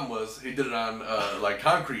like, the problem was he did it on like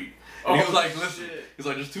concrete, and he was like, listen, he's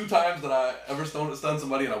like, there's 2 times that I ever stunned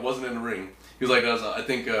somebody and I wasn't in the ring. He was like, I was, I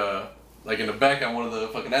think like in the back on one of the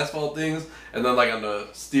fucking asphalt things, and then like on the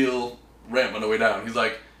steel ramp on the way down. He's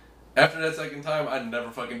like, after that second time, I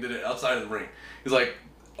never fucking did it outside of the ring. He's like,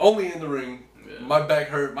 only in the ring. Yeah. My back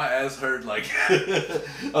hurt, my ass hurt. Like, I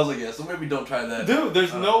was like, yeah. So maybe don't try that. Dude,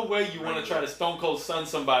 there's no way you want to try to Stone Cold stun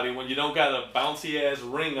somebody when you don't got a bouncy ass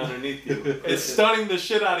ring underneath you. It's stunning the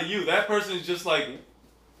shit out of you. That person is just like,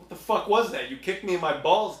 what the fuck was that? You kicked me in my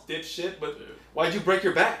balls, dipshit. But why'd you break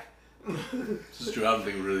your back? This is true. I don't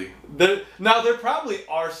think really. There probably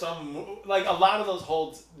are some, like a lot of those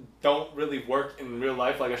holds don't really work in real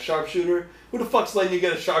life. Like a sharpshooter, who the fuck's letting you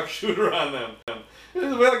get a sharpshooter on them?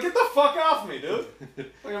 Like, get the fuck off me, dude.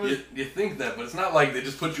 Like, you think that, but it's not like they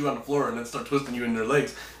just put you on the floor and then start twisting you in their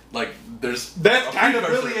legs. Like that's kind of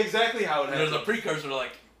really exactly how it happens. There's a precursor to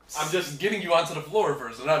like, I'm just getting you onto the floor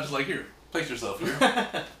first, and I'm just like, here, place yourself here.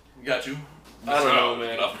 Got you. I don't know,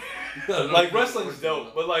 man. Like wrestling's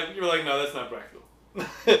dope, but like you're like, no, that's not practical.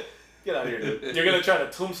 Get out of here, dude. You're gonna try to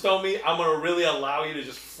tombstone me. I'm gonna really allow you to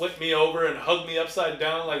just flip me over and hug me upside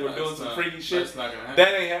down like we're doing some freaky shit. That's not gonna happen.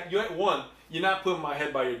 That ain't happening. You're not putting my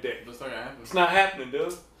head by your dick. That's not gonna happen. It's not happening,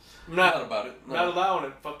 dude. I'm not about it. Not allowing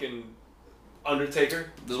it, fucking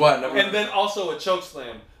Undertaker. That's why I never. And then also a choke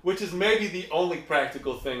slam, which is maybe the only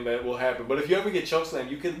practical thing that will happen. But if you ever get choke slam,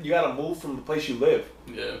 you gotta move from the place you live.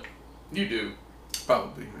 Yeah, you do.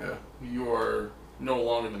 Probably, yeah. You are no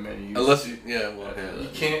longer the man you used Unless to. you, yeah, well, yeah. You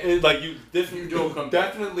can't, you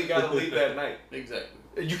definitely gotta leave that night.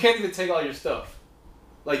 Exactly. You can't even take all your stuff.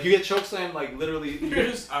 Like, you get chokeslammed, like, literally, you're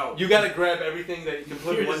just out. You gotta grab everything that you can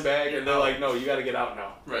put in one bag, and they're like, no, you gotta get out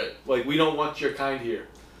now. Right. Like, we don't want your kind here.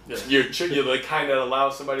 Yeah. You're the kind that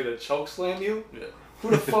allows somebody to chokeslam you? Yeah.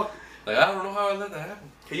 Who the fuck? Like, I don't know how I let that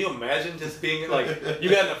happen. Can you imagine just being, like, you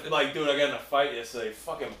got in a, like, dude, I got in a fight yesterday,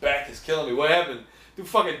 fucking back is killing me, what happened? Dude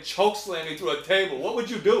fucking chokeslammed me through a table. What would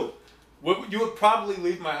you do? You would probably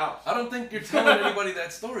leave my house. I don't think you're telling anybody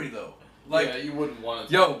that story, though. Like, yeah, you wouldn't want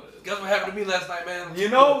to. Yo, guess what happened to me last night, man? You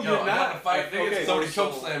know, yo, you're I not. got in a fight. Okay, somebody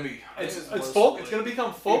chokeslammed me. It's gonna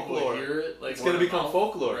become folklore. Hear it, like, it's gonna become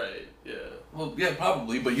folklore. Right. Yeah. Well, yeah,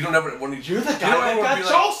 probably, but you don't ever want to. You're the guy that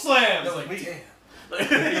got chokeslammed. It's like, damn.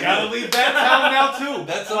 You gotta leave that town now too.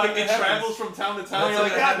 That's like something it that travels happens. from town to town. That's You're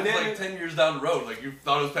like, like, God happens damn like it. 10 years down the road. Like you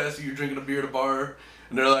thought it was past you drinking a beer at a bar,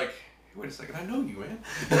 and they're like, wait a second, I know you, man.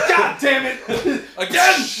 God damn it!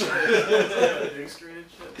 Again! Big screen and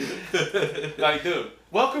shit. Like, dude,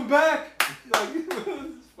 welcome back. Like,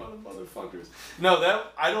 motherfuckers. No,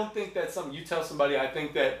 I don't think that's something you tell somebody. I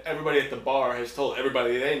think that everybody at the bar has told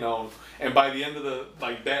everybody they know, and by the end of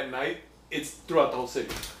that night, it's throughout the whole city.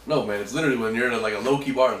 No, man, it's literally when you're in a low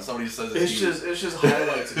key bar and somebody says It's just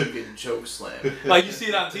highlights of you getting choke slammed. Like you see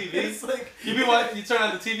it on TV. It's like You turn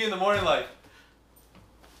on the TV in the morning like,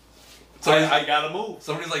 So I gotta move.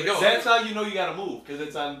 somebody's like, yo, That's how you know you gotta move, because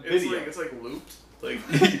it's on video. it's like looped. Like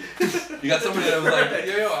you got somebody that was like,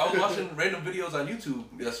 yo, I was watching random videos on YouTube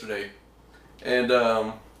yesterday, and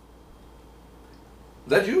is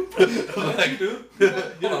that you? Like, dude.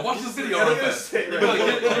 hold on, watch this video real fast.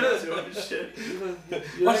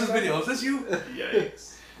 Watch this video. Is this you?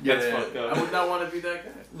 Yikes. That's Yeah. fucked I up. would not want to be that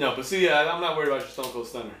guy. No, but see, I'm not worried about your Stone Cold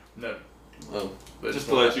Stunner. No. But Just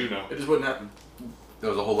to let you know. It just wouldn't happen. there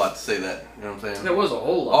was a whole lot to say that. You know what I'm saying? There was a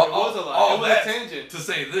whole All- lot. It was a lot. all It was that a tangent. to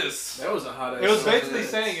say this. That was a hot ass. It was song. basically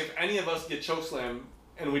saying if any of us get chokeslammed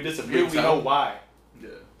and we disappear, Leave we know town. why. Yeah.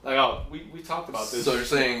 Like, oh, we talked about this. So you're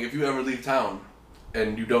saying if you ever leave town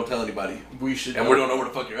and you don't tell anybody, We should. and we don't know where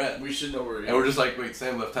the fuck you're at, We should know where. and we're just like, wait,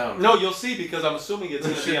 Sam left town. No, you'll see, because I'm assuming it's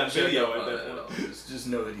We going to be on shouldn't check video up at on that that at point. all. Just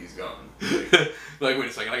know that he's gone. Like, wait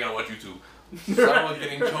a second, I gotta watch YouTube. Someone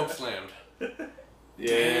getting choke slammed.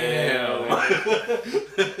 Yeah.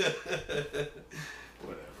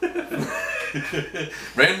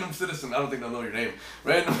 Random citizen, I don't think they'll know your name.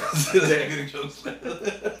 Random citizen getting choke slammed. I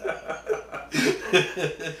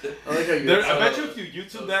like how you. I bet you if you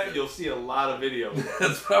YouTube that, you'll see a lot of videos.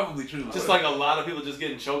 That's probably true. Just like a lot of people just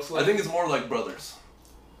getting chokeslammed. I think it's more like brothers.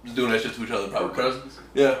 Just doing that shit to each other, Or probably. cousins.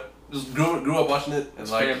 Yeah. Just grew up watching it and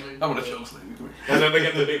It's like, family. I'm gonna choke slam you. Come here. And then they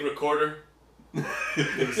get the big recorder.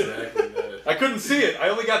 Exactly that. I couldn't see it. I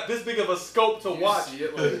only got this big of a scope to You watch. see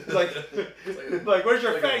it like. It's like, It's like, where's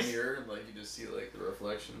your like face? a mirror, and like you just see like the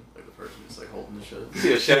reflection, like the person just like holding the shit.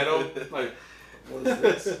 See a shadow? Like, What is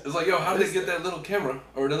this? It's like, yo, how did they get that little camera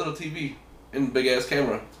or that little TV in big ass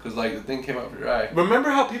camera? Because like the thing came out for your eye. remember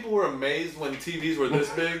how people were amazed when TVs were this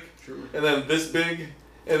big, True. and then this big,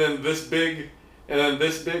 and then this big, and then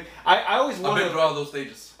this big? I always I've wonder. been through all those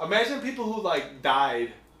stages. Imagine people who like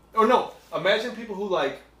died, or no, imagine people who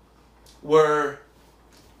like were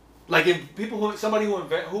like somebody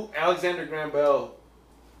who Alexander Graham Bell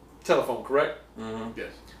telephone, correct? Mm-hmm.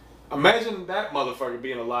 Yes. Imagine that motherfucker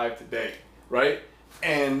being alive today, right?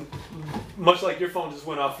 And much like your phone just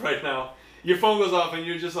went off right now, your phone goes off and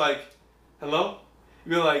you're just like, hello?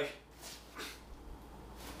 You're like,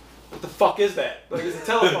 what the fuck is that? Like, it's a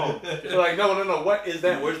telephone. They're like, no, what is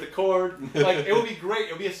that? Where's the cord? Like, it would be great.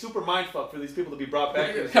 It would be a super mind fuck for these people to be brought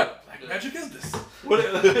back. Black magic is this? What,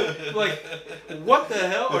 like, what the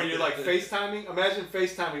hell? Or you're like FaceTiming? Imagine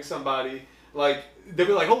FaceTiming somebody. Like, they'll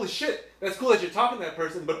be like, holy shit, that's cool that you're talking to that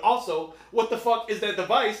person, but also, what the fuck is that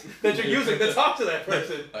device that you're using to talk to that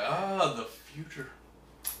person? Like, the future.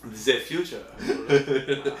 The future.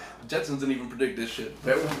 Jetsons didn't even predict this shit.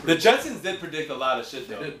 That one. The Jetsons did predict a lot of shit,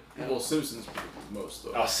 They though. did. Well, Simpsons predicted most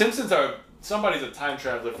though. Simpsons are, somebody's a time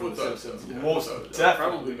traveler from The Without Simpsons. a doubt. Most Without a doubt.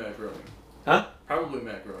 definitely. Probably Matt Groening. Huh? Probably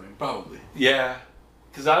Matt Groening. Probably. Yeah.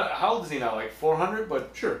 Because how old is he now? Like 400? But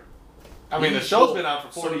Sure. I mean, the He's- show's well, been on for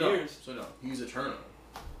 40 so no, years. So no, he's eternal.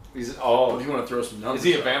 He's, If oh. you want to throw some numbers. Is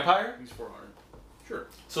he a out, vampire? He's 400. Sure.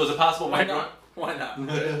 So is it possible Why Mike not? Why not?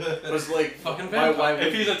 It was like Fucking why vampire. would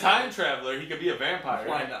If he's he? a time traveler, he could be a vampire.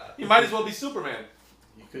 Why not? He might as well be Superman.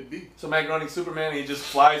 He could be. So Matt Groening's Superman, and he just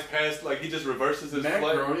flies past, like he just reverses his Matt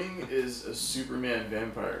flight. Groening is a Superman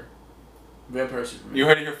vampire. Vampire Superman. You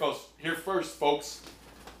heard it here first, folks.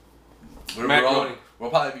 Matt Groening. We'll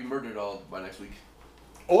probably be murdered all by next week.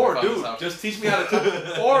 Or, I found dude, this out. just teach me how to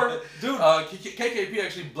talk. Or, dude, KKP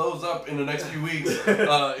actually blows up in the next few weeks.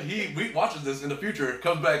 He watches this in the future,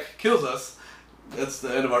 comes back, kills us. That's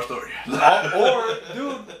the end of our story. or,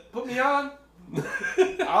 dude, put me on.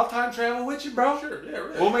 I'll time travel with you, bro. Sure. Yeah.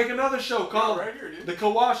 Right. We'll make another show called right here, dude. The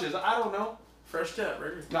Kawashes. I don't know. Fresh tap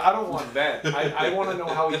right here. No, I don't want that. I want to know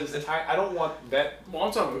how he just. I don't want that. Well,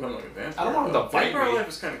 I'm talking about becoming like a vampire. I don't want him to bite Vampire me. life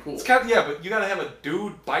is kind of cool. It's kind of, yeah, but you gotta have a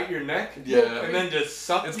dude bite your neck. Yeah. And then just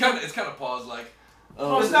suck. It's you. kind of paused like.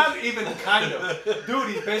 Well, it's not even kind of. Dude,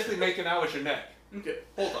 he's basically making out with your neck. Okay,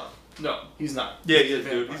 hold on. No, he's not. Yeah, he He's a is,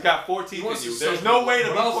 dude. vampire. He's got 4 teeth He in wants you. to There's suck no you. way to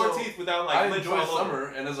But be also, 4 teeth without like I lynch enjoy all over. summer,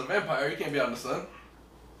 and as a vampire, you can't be out in the sun.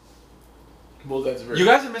 Well, that's very. You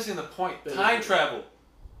guys are missing the point. That is Time true. travel.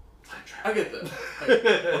 I get that.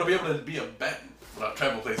 I want to be able to be a bat without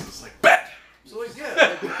travel places. Like bat. So like,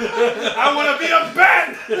 yeah. I want to be a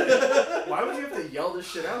bat. Like, why would you have to yell this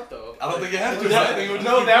shit out though? I don't think you have to. No, I think it would just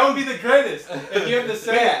no, be- that would be the greatest. If you have to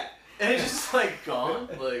say it. And it's just like gone.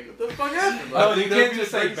 Like, what the fuck happened? No, I you think can't that'd be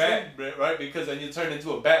just the say greatest bat, right? Because then you turn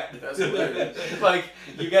into a bat. That's hilarious. Like,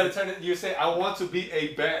 you gotta turn it, you say, I want to be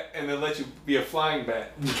a bat, and then let you be a flying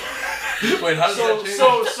bat. Wait, how does that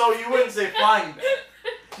change? So you wouldn't say flying bat.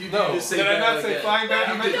 You No. just say Did I bat not like say that. flying bat?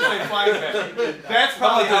 I meant to say flying bat. That's How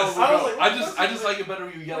probably about how this? it would I was go. like, what I just like it better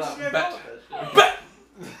when you yell out bat. bat.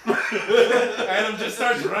 Adam just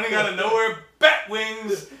starts running out of nowhere. Bat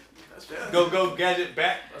wings. That's bad. Go gadget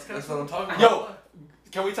bat. That's what I'm talking about. Yo,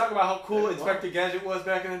 can we talk about how cool Inspector Gadget was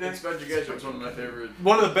back in the day? Inspector Gadget was one of my favorite.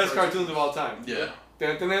 One of the best cartoons of all time. Yeah.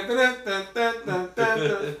 Dun, dun, dun, dun, dun, dun, dun, dun,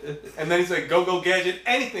 dun. And then he's like, go gadget,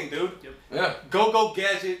 anything, dude. Yeah. Go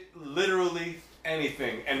gadget, literally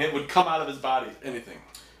anything, and it would come out of his body. Anything.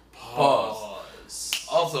 Pause.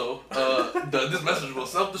 Also, this message will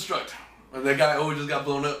self-destruct. And that guy always just got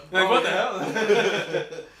blown up. Like, what the hell?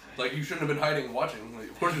 Like, you shouldn't have been hiding and watching. Like,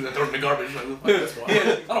 of course you throw it in the garbage. Like, Dude, that's why. yeah.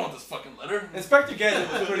 I don't want this fucking letter. Inspector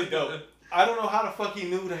Gadget was pretty dope. I don't know how the fuck he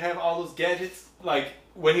knew to have all those gadgets, like,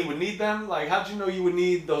 when he would need them. Like, how'd you know you would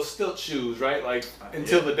need those stilt shoes, right? Like,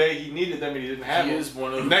 until the day he needed them and he didn't have He them. is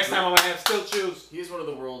one of Next time I'm gonna have stilt shoes. He is one of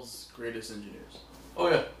the world's greatest engineers. Oh,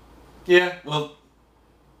 yeah. Yeah. Well,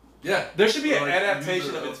 yeah. There should be an Like, adaptation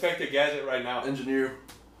user of of- Inspector Gadget right now. Engineer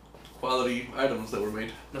quality items that were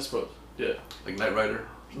made. I suppose. Yeah. Like Knight Rider.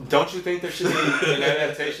 Don't you think there should be an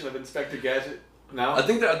adaptation of Inspector Gadget now? I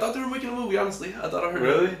thought they were making a movie, honestly. I thought I heard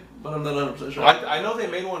Really? that, but I'm not 100% sure. I know they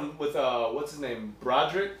made one with what's his name,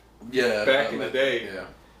 Broderick, Yeah. back in the day. Yeah.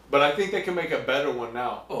 but I think they can make a better one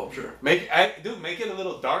now. Oh, I'm sure. Make it a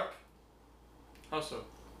little dark. How so?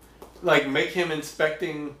 Like make him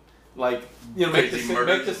inspecting, like make Crazy the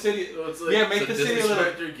murders. city. So it's like Yeah, make the city a little.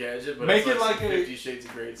 Inspector Gadget, but make it's it like some a- 50 Shades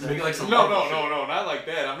of Grey. Make it like some No, Marvel shit. not like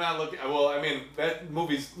that. I'm not looking. Well, I mean that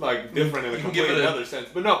movie's like different in a You can give completely it a- other sense,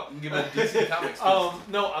 but no. You can give it a DC Comics twist.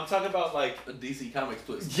 No, I'm talking about like A DC Comics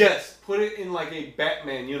twist. yes, put it in like a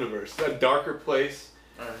Batman universe, a darker place,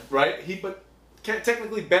 Alright. right? But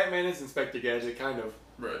technically Batman is Inspector Gadget, kind of.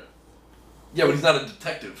 Right. Yeah, but he's not a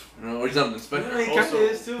detective, or he's not an inspector. He kind of Also-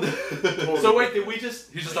 is too. So wait, did we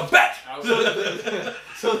just? He's just a bat.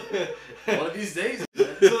 So, One of these days. so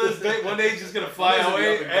this day, one day he's just gonna fly One day's gonna be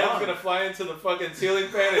away. up and Adam's gone. gonna fly into the fucking ceiling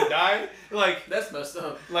fan and die. That's messed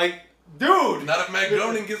up. Dude, Not if Matt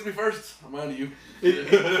Groening gets me first. I'm on to you.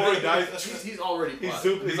 before he dies, He's already he's plotted.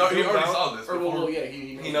 super. He already zoomed out. saw this. Or before. well, yeah,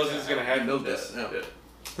 he knows it's gonna happen. He knows this. Yeah.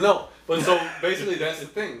 No, but so basically that's the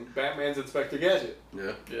thing. Batman's Inspector Gadget.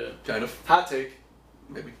 Yeah. Yeah. Kind of. Hot take.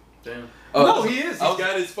 Maybe. Damn. No, he is. I He's was-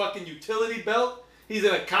 got his fucking utility belt. He's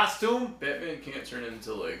in a costume. Batman can't turn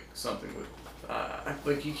into like something with,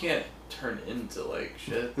 like you can't turn into like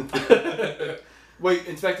shit. Wait,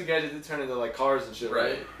 Inspector Gadget did turn into like cars and shit,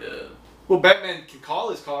 right? Right. Yeah. Well, Batman can call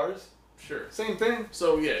his cars. Sure. Same thing.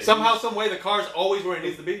 So yeah. Somehow, some way, the car's always where it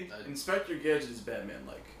needs to be. Inspector Gadget is Batman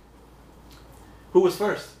like. Who was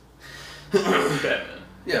first? Batman.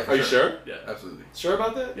 Yeah. For Are you sure? Yeah. Absolutely. Sure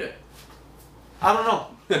about that? Yeah. I don't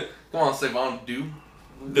know. Come on, Savon, do.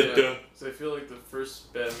 Yeah. So I feel like the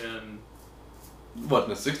first Batman, What, in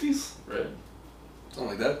the 60s? right? Something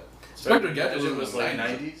like that. Inspector Gadget Gadget was was in the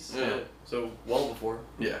like 90s. 90s. Yeah. So well before.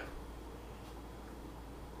 Yeah.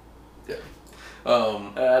 Yeah.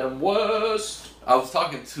 Adam West. I was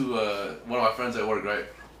talking to one of my friends at work, right?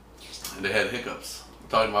 And they had hiccups. I'm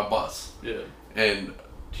talking to my boss. Yeah. And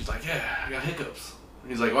she's like, yeah, I got hiccups.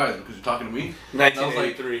 And he's like, why? Because you're talking to me?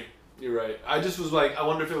 1983. You're right. I just was like, I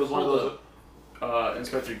wonder if it was one of Hold those.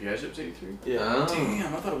 Inspector Gadget was 83. Yeah.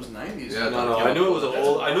 Damn, I thought it was 90s. Yeah, No, Yeah. I knew it was That's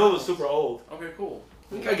old. I knew it was super old. Okay, cool.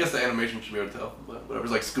 I guess the animation should be able to tell. But whatever.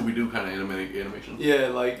 It's like Scooby-Doo kind of animation. Yeah,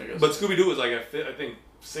 like, I guess. but Scooby Doo was like I think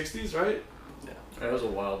 60s, right? That was a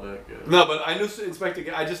while back. Yeah. No, but I knew Inspector.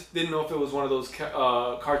 I just didn't know if it was one of those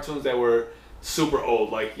cartoons that were super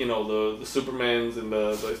old, like the Supermans and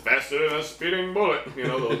the faster than a speeding bullet,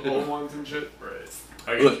 those old ones and shit. Right.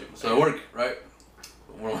 I get Look, you. so at work, right?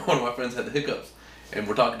 One of my friends had the hiccups. And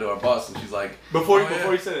we're talking to our boss, and she's like, Before "Oh,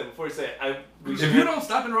 yeah. you say it, If you don't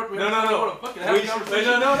stop interrupting me, No, I'm no, gonna no. fucking We have a should-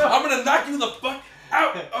 conversation. no. I'm gonna knock you the fuck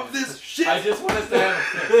out of this shit. I just want us to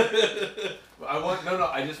have.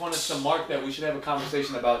 I just want us to mark that we should have a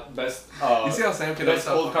conversation about best. You see how Sam can best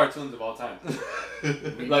stop old cartoons of all time.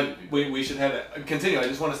 Like we should have that. Continue. I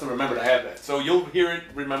just want us to remember to have that. So you'll hear it,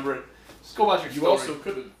 remember it. Just go watch your You story. also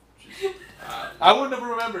could have. I wouldn't have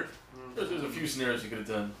remembered. There's a few scenarios you could have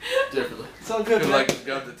done differently. It's all good. Cause Man. like it's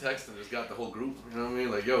got the text and it's got the whole group. You know what I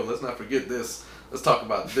mean? Like, yo, let's not forget this. Let's talk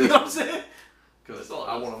about You this. know what I'm saying? because That's all it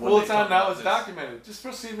I is. want to. Well, it's on now. It's documented. Just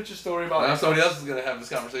proceed with your story about. Now somebody else is gonna have this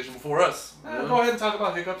conversation before us. Go ahead and talk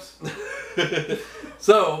about hiccups.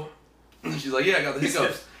 So she's like, yeah, I got the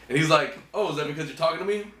hiccups, and he's like, oh, is that because you're talking to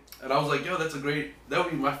me? And I was like, yo, that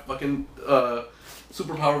would be my fucking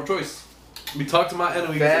superpower of choice. Me talk to my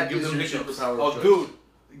enemies That and give is them your hiccups. superpower. Oh, of choice. dude,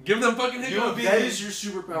 Give them fucking hiccups. That is your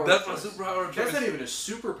superpower. That's of my choice. superpower of choice. That's not even a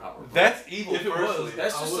superpower. bro. that's evil. If it was, Firstly,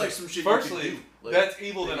 That's I just would. like some shit. Firstly, you can do. Like, that's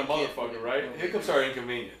evil than a you can't- motherfucker, right? you know, Hiccups are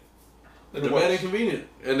inconvenient. They're bad inconvenient,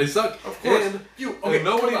 and they suck. Of course. And, You and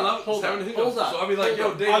nobody loves hold having on, hiccups. hold on, So I'll be like, yo,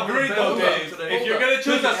 hold on. Dave, I'm Agreed gonna though, bad luck Dave. today. If you're Hold gonna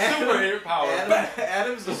choose a Adam- superhero power,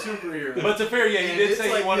 Adam's a superhero. but to fair, yeah, he And did it's say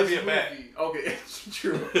like he wanted to be his a bat. movie. Okay, it's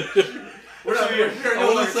true. We're not. So We're you're- no I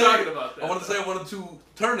wanna longer say- talking about that. I want to say I wanted to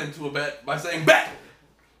turn into a bat by saying bat.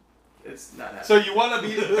 It's not happening. So you want to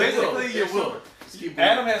be It will. basically you It will. Just keep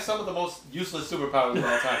Adam has some of the most useless superpowers of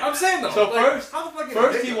all time. I'm saying though. So like, first, How the fuck?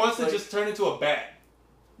 first he wants to just turn into a bat.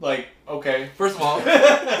 Like, okay. First of all,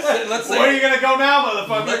 let's Where are you say gonna go now,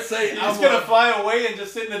 motherfucker? Let's say You're I'm just gonna a- fly away and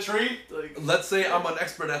just sit in a tree? like, let's say I'm an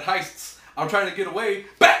expert at heists. I'm trying to get away.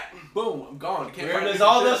 Bat! Boom! I'm gone. You can't Where find me does for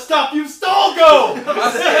all the shit. stuff you stole go?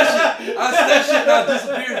 I see that shit. I see that shit not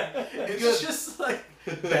disappear. It's just like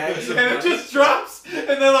bags of And it just drops, and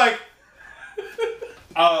they're like,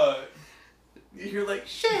 you're like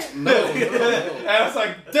shit. No, no, no. and I was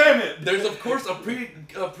like, damn it. There's of course a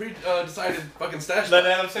decided fucking stash. Let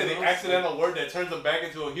Adam say the accidental word that turns him back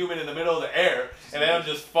into a human in the middle of the air, and Adam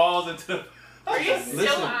just falls into the... Are you still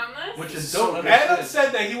Listen, on this? which is So don't Adam understand.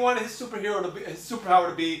 said that he wanted his superpower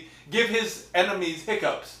to be give his enemies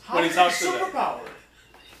hiccups How when he is that talks to them. superpower?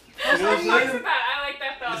 You know what I'm Parts saying? of that. I like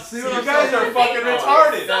that though. You see You what I'm guys saying? are fucking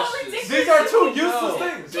retarded. So ridiculous. These are two useless No.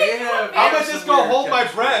 things. They have. I'm gonna just go hold my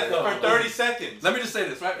catchphrase. breath No. for 30 seconds. Let me just say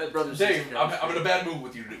this, right? That brother's Dave, I'm in a bad mood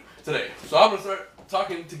with you today. So I'm gonna start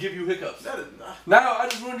talking to give you hiccups. That is not. Now I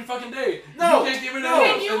just ruined your fucking day. No, You can't get rid of no, Can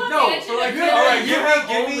hiccups. you no, imagine so like, if you you're- All right, you give have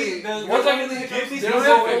me only- the Once I get the give hiccups, me they're You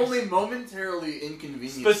Specifics. have only momentarily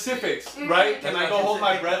inconvenienced. specifics, right? Can That's I not go hold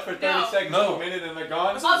my consistent. breath for 30 No. seconds No. to a minute and they're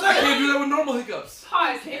gone? That's what I can't do that with normal hiccups.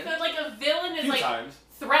 Pause. If like a villain A is few like times.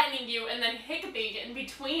 threatening you and then hiccuping in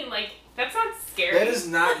between, like that's not scary. That is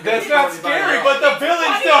not. That's gonna not be funny by scary, all. but the villain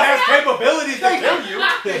Funny still as has hell. capabilities to kill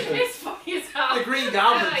you. It's funny as hell. The Green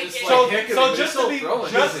Goblin I like just it. like So, hiccup, so but just still to be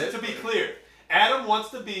throwing. just to be clear, Adam wants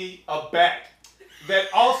to be a bat that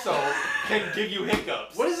also can give you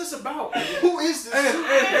hiccups. What is this about? Who is this?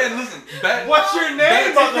 And listen, bats. What's your name,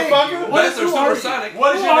 Bats- motherfucker? What Bats is- are who are supersonic.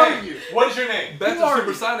 What is Who your are name? you? What is your name? Bats Who are are you?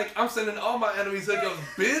 supersonic. I'm sending all my enemies hiccups,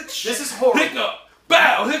 bitch. This is horrible. Hiccup.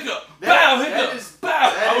 Bow. Hiccup. That- Bow. that Hiccup. is- Bow.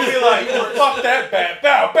 that I would is- be like, fuck that bat.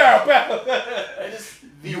 Bow, bow, bow. That is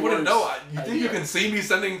the You wouldn't worst know. You think you idea. can see me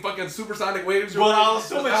sending fucking supersonic waves? your Well, way? I'll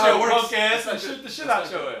assume That's it's how it your works. punk ass That's not and shoot good. the shit That's out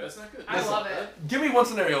not your good. ass. That's not good. I love it. Give me one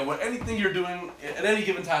scenario when anything you're doing at any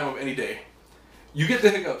given time of any day, you get the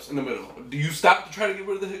hiccups in the middle. Do you stop to try to get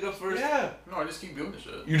rid of the hiccups first? Yeah. No, I just keep doing this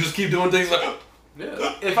shit. You just keep doing things like. Yeah.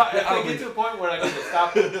 If I I don't get believe to the point where I need to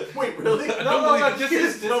stop it. Wait, really? No, just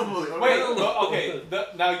this. Don't believe it. Wait, Okay. no, okay.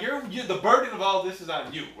 Now the burden of all this is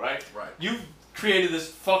on you, right? Right. You've created this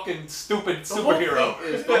fucking stupid The whole superhero.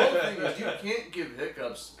 thing is you can't give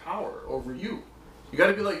hiccups power over you. You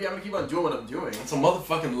gotta be like, yeah, I'm gonna keep on doing what I'm doing. It's a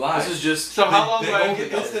motherfucking lie. This is just. So how long they do I don't get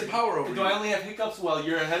get instant power over Do you. I only have hiccups while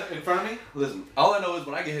you're ahead in front of me? Listen, all I know is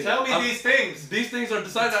when I get hiccups. Tell me these things. These things are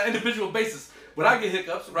decided on an individual basis. When I get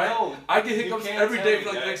hiccups, right? No, I get you hiccups can't every tell day me for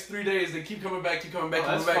like that. the next 3 days. They keep coming back, Oh, coming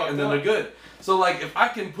that's back, and then fucked they're good. So like, if I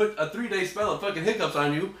can put a 3-day spell of fucking hiccups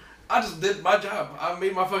on you, I just did my job. I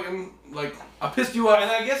made my fucking like. I pissed you And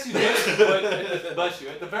off. I guess you did, but bless you.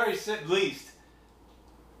 At the very least,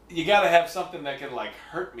 you gotta have something that can like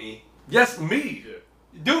hurt me. Yes, me.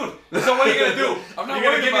 Dude, so what are you gonna do? I'm not You're gonna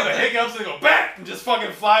worried give me about the that. hiccups and go back and just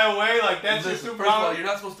fucking fly away like that's Listen, your first of all, superpower? you're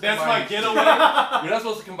not supposed to. That's combine my these getaway? two. You're not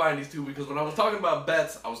supposed to combine these two because when I was talking about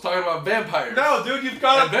bats, I was talking about vampires. No, dude, you've And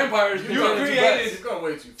got vampires. You can turn into created- bats. You've gone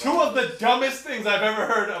way too two far. of the dumbest things I've ever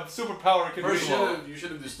heard of superpower can First be. of all, You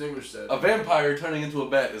should have distinguished that. A vampire turning into a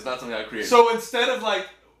bat is not something I created. So instead of like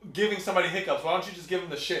giving somebody hiccups, why don't you just give them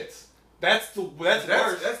the shits? That's worse.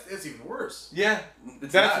 That's even worse. Yeah,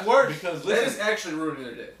 It's that's not, worse. because That is listen, actually ruining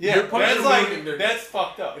their day. yeah, You're punishing that's ruining their like day. that's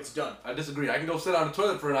fucked up. It's done. I disagree. I can go sit on the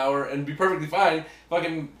toilet for an hour and be perfectly fine.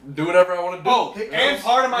 Fucking do whatever I want to do. Oh, Hiccups- and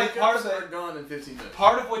part of hiccups that are gone in 15 minutes.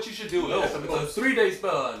 part of what you should do no, is it's a 3-day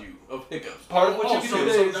spell on you of hiccups. part of what Oh, you can so,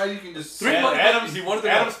 do. so now you can just. 3 months. Adam's, He wanted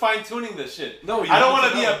to Adam's fine tuning this shit. No, I don't want to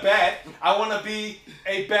to be a bat. I want to be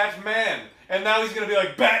a Batman. And now he's gonna be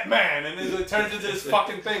like Batman, and it turns into this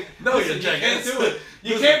fucking thing. No, Listen, you're you can't jackass. do it.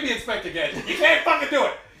 You Listen. can't be Inspector Gadget. You can't fucking do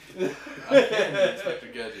it. I can be Inspector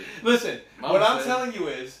Gadget. Listen, Mama what I'm said- telling you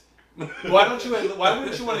is, why wouldn't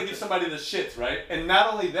you want to give somebody the shits, right? And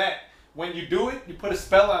not only that, when you do it, you put a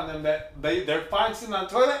spell on them that they're fine sitting on the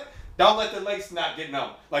toilet. Don't let their legs not get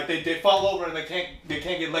numb. Like they fall over and they can't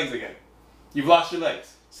get legs again. You've lost your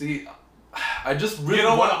legs. See, I just really You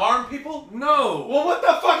don't want to harm people? No. Well, what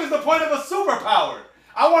the fuck is the point of a superpower?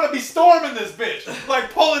 I want to be storming this bitch,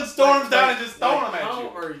 like pulling storms down and just throwing them at How you.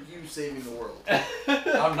 are you saving the world?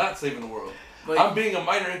 I'm not saving the world. Like, I'm being a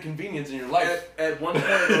minor inconvenience in your life. at one point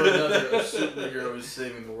or another, a superhero is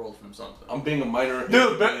saving the world from something. I'm being a minor.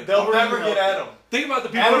 Dude, but they'll never get at him. Think about the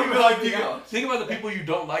people. Adam would be like, think about the people you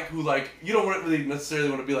don't like, who like you don't really necessarily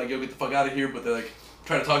want to be like, yo, get the fuck out of here, but they're like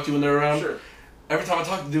trying to talk to you when they're around. Sure. Every time I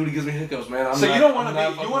talk to the dude, he gives me hiccups, man. So you don't want to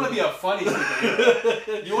be. You want to be a funny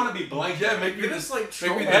superhero. You want to be Blank. Yeah, make me You're this. just like Make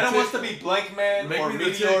trolling. me the Adam tick. wants to be Blank Man Make or me the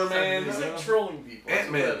Meteor tick. Man. He's like trolling people. That's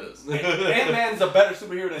what Ant-Man. that is. Ant-Man's a better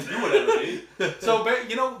superhero than you would ever be. So,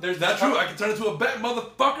 you know, there's Not true. I can turn into a bat,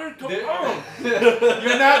 motherfucker. Come on.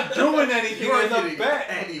 You're not doing anything You are as a getting bat.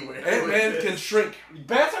 anywhere. Ant-Man can shrink.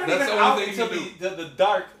 Bats aren't That's even the out only thing until you the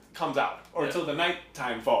dark comes out or until the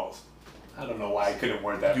nighttime falls. I don't know why I couldn't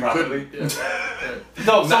word that properly. Yeah. Yeah.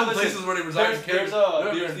 No, Not so in listen, places where they reside.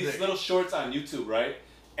 there's these little shorts on YouTube, right?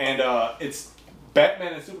 And it's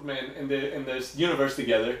Batman and Superman in this universe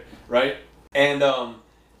together, right? And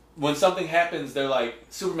when something happens, they're like,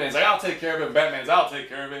 Superman's like, I'll take care of it. Batman's, I'll take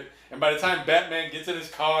care of it. And by the time Batman gets in his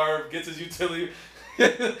car, gets his utility,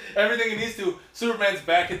 everything he needs to, Superman's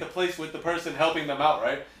back at the place with the person helping them out,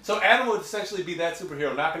 right? So Adam would essentially be that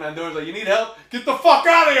superhero, knocking on doors like, you need help? Get the fuck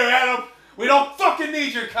out of here, Adam! We don't fucking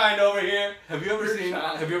need your kind over here. Have you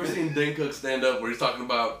ever seen Dane Cook stand up where he's talking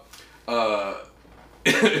about my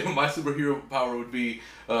superhero power would be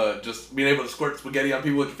just being able to squirt spaghetti on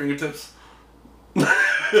people with your fingertips?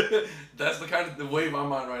 That's the kind of the wave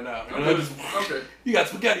I'm on right now. You know, just, Okay. you got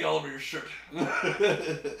spaghetti all over your shirt.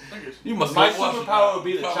 You must My not wash it superpower now. would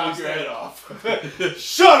be to Probably chop your stand head off.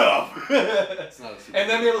 Shut up! It's not a superpower. And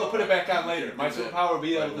then be able to put it back on later. My superpower would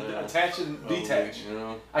be able to attach and detach. You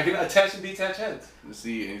know, I can attach and detach heads. you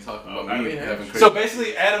see, and he's talking about I me mean, having crazy. So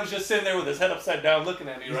basically, Adam's just sitting there with his head upside down looking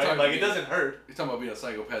at me, He's right? talking Like, to it me. doesn't hurt. You're talking about being a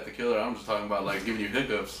psychopathic killer. I'm just talking about like giving you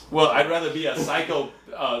hiccups. Well, I'd rather be a psycho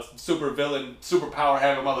super villain, superpower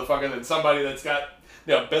having motherfucker than somebody that's got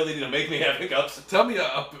the ability to make me have hiccups. Tell me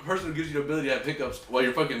a person who gives you the ability to have hiccups while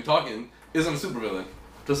you're fucking talking isn't a supervillain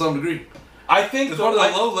to some degree. I think It's the- one of the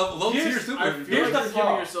I- low tier here's- super. I Here's feel the like you're flaw.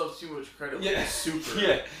 giving yourself too much credit. Yeah. Like super.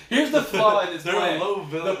 Yeah. Here's the flaw in his They're plan. a low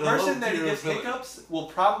villain. The person that he gets hiccups will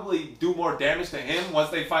probably do more damage to him once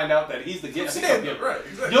they find out that he's the hiccup giver. Right.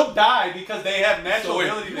 Exactly. You'll die because they have natural So wait,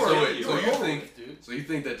 ability to so kill wait, you. so you think? Dude. So you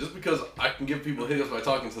think that just because I can give people hiccups by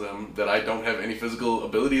talking to them, that I don't have any physical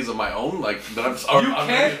abilities of my own? Like that I'm just You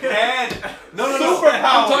can't add No. superpowers.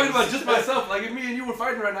 I'm talking about just myself. Like if me and you were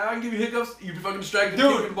fighting right now, I can give you hiccups. You'd be fucking distracted,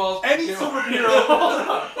 Dude, kicking balls. any you know.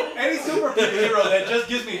 superhero, any superhero that just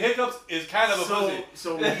gives me hiccups is kind of a pussy.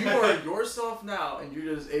 So you are yourself now, and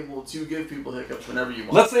you're just able to give people hiccups whenever you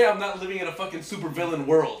want. Let's say I'm not living in a fucking supervillain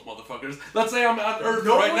world, motherfuckers. Let's say I'm on Earth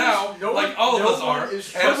No right one now, is- no like one- all of no us one are.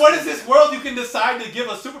 is and- But what is this world? You can decide to give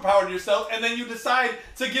a superpower to yourself, and then you decide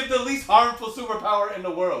to give the least harmful superpower in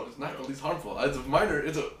the world. It's not the least harmful. It's a minor.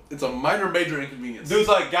 It's a minor major inconvenience. Dude's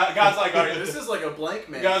like, God's like, all right, This is like a blank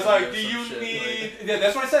man. God's or like, do some you shit, need? Yeah,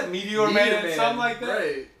 that's what I said, Meteor like, Man Meteor and Man, something like that.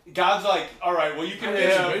 Right. God's like, all right, well you can I get you,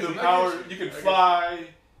 have Mason, the I power, get you can I get you. fly.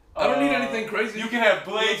 I don't need anything crazy. You can have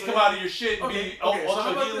blades come out of your shit and Okay, be so how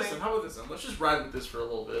ultra about healing. this? Then? How about this? Then? Let's just ride with this for a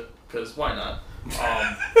little bit, because why not?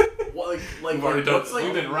 What, We've already done what's this. like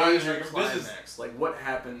We've a been riding major this is- climax? Like what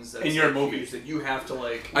happens that's In your like, movie. huge that you have to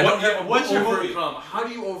like I don't have. What's your movie? overcome? How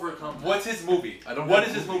do you overcome? that? What's his movie? I don't What have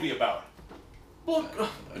is a his movie. movie about? Well,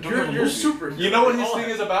 I don't have a you're movie. super. You know what his All thing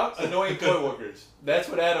that. is about? Annoying toy workers. That's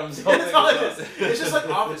what Adam's whole thing That's all it is is. about. It's just like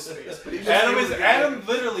Office Space. But he's just Adam able is to get Adam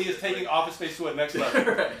literally is taking Office Space to a next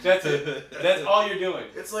level. Right. That's it. That's all you're doing.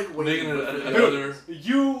 It's like Making waiting it for the-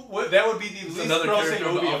 another. That would be the It's least another grossing character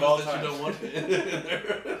of movie the of all office that you don't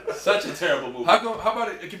time. want. Such a terrible movie. How about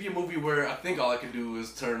it could be a movie where I think all I can do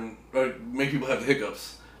is make people have the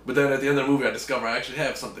hiccups, but then at the end of the movie I discover I actually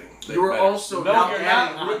have something. that You are matters. also No, now you're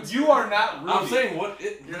adding not. on. You are not Rudy. I'm saying what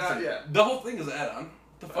it. You're not- yeah. The whole thing is an add-on.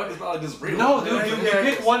 The fuck is not like this is real. No, dude, Yeah, you yeah,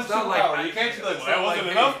 pick one it's not superpower. like- You can't just be like, it's well, that not wasn't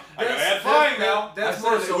like, enough. I gotta add flying now. That's I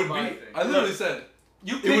more said so it would my be. thing. I literally said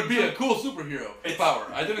You it would be pick a cool superhero It's- power.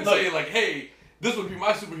 I didn't look, say like, hey, This would be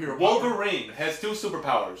my superhero power. Wolverine has 2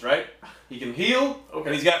 superpowers, right? He can heal, Okay.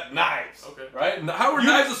 and he's got knives. Okay. Right? How are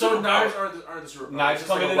knives a So superpower? knives are the superpower. Knives It's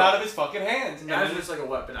come like in a and out of weapon. his fucking hands. Knives And are just like a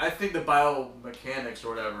weapon. I think the biomechanics or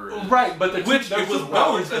whatever. Is, right, but they're Which they're it was superpowers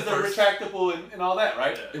bones because at they're first. retractable and all that,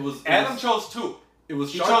 right? Yeah. It was Adam chose 2. It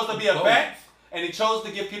was He sharp chose to be a bones. bat, and he chose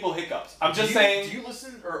to give people hiccups. I'm just saying. Do you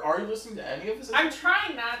listen or are you listening to any of his? I'm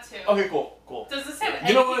trying not to. Okay, cool. Does this have anything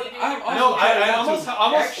You know what? to do with I'm your also- No, trying I not almost, to.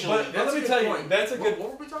 almost, Actually, but that's let a me good tell you, point. that's a good. What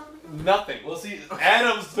were we talking about? Nothing. Well, see,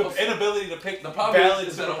 Adam's inability to pick the problem valid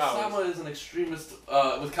is that superpowers. Osama is an extremist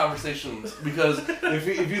with conversations because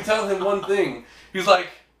if you tell him one thing, he's like,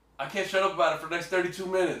 I can't shut up about it for the next 32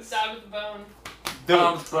 minutes. dog with the bone?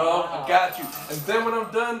 Promise, bro, I got you. And then when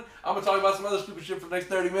I'm done, I'm gonna talk about some other stupid shit for the next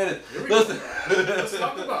 30 minutes. Here we go. Listen. Let's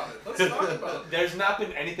talk about it. Let's talk about it. There's not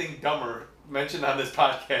been anything dumber mentioned on this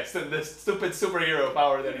podcast than this stupid superhero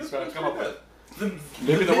power that he's trying to come up with.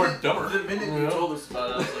 Maybe the word dumber. The minute You you know? told us about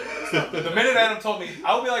it, I was like, that's not The minute Adam told me,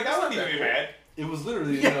 I would be like, that wouldn't even be bad. It was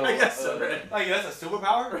literally, you Yeah, know. I guess so, right? Like, that's a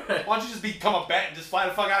superpower? Right. Why don't you just become a bat and just fly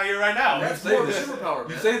the fuck out of here right now? That's say more of a this. superpower, You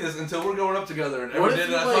man. say this until we're going up together, and What every if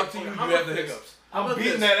day that you, I like, talk to you, you how have about the this? hiccups. How about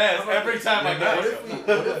beating this? that ass How about every this? time I What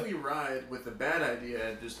get if we ride with the bad idea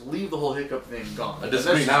and just leave the whole hiccup thing gone? I That's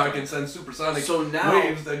disagree. just- Now I can send supersonic So now,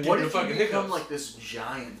 waves that give what you if fucking you become hiccups. like this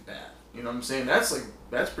giant bat? You know what I'm saying? That's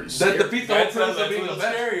pretty That scary. defeats the whole That's purpose of a being a little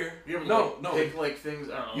bat. scarier. You ever, No, like, no. pick like things.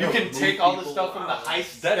 I don't You know. can move take all the people, stuff from the I don't know.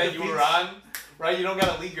 heist That that you were defeats- on, right? You don't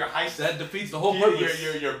gotta leave your heist. That defeats the whole your,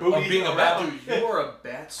 purpose. your booty of being a bat. around. Dude, you're a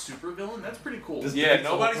bat supervillain. That's pretty cool. This Yeah, defeats the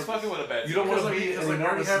whole nobody's purpose. fucking with a bat. You don't want to Because, be because, an like, we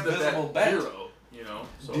already enormous have the visible bat bat. hero. You know.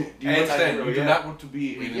 So Do you understand? Anti-hero, You do yeah. not want to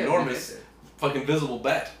be an Yeah, enormous, we get fucking visible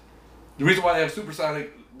bat. The reason why they have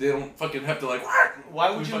supersonic, they don't fucking have to like. Why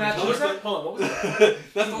would you not What was choose that? the, Hold on. What was that?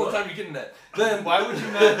 That's the only time you're getting that. Then Why would you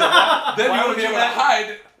not? then why you would would be you able to not-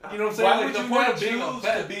 hide. You know what I'm saying? Why Like, would the you point not of being a choose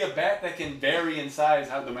bat. to be a bat that can vary in size,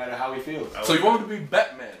 no matter how he feels? So you want him to be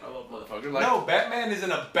Batman? I love that. Motherfucker. Like, No, Batman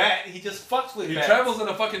isn't a bat. He just fucks with he bats. travels in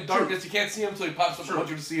a fucking darkness. You can't see him until he pops up and wants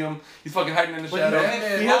you to see him. He's fucking hiding in the But shadows.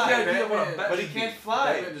 Batman He has the fly. idea of what a Batman- bat but he should be. can't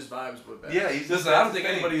fly. Batman just vibes with bats. Yeah, he's just. Listen, I don't that's think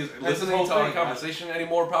the anybody is thing. That's the listening whole to our thing. conversation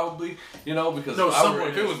anymore, probably. You know, because No, if, I were, someone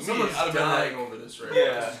if it was me, someone's I'd have been dying like, over this right Yeah.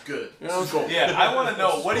 now. This is good. You know This is gold. Yeah, I want to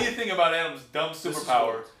know. What do This you is think about Adam's dumb This is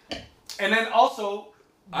superpower? gold. And then also,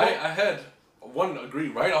 I had one agree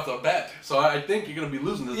right off the bat. So I think you're gonna be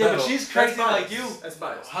losing this yeah, but battle. she's That's crazy like biased. you. That's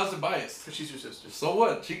biased. How's it biased? Because she's your sister. So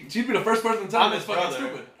what? She'd be the first person to tell I'm me his it's fucking brother.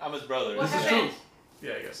 stupid. I'm his brother. What This is happened? true.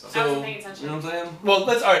 Yeah, I guess so. I So, wasn't paying attention. you know what I'm saying? Well,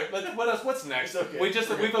 let's all right. What else? What's next? It's okay. We just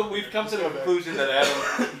Okay. we've come to the conclusion that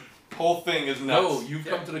Adam's whole thing is nuts. No, you've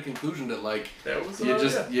come to the conclusion that like That was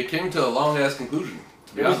you came to a long ass conclusion.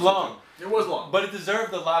 to be It was honest with long, It was long. but it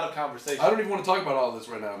deserved a lot of conversation. you. I don't even want to talk about all this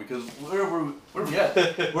right now because where we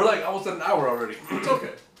at? We're like almost at an hour already. It's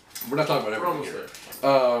okay. We're not talking about We're everything almost here.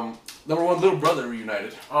 there. Number one, little brother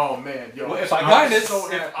reunited. Oh man, yo. Well, if I I'm got Minus- so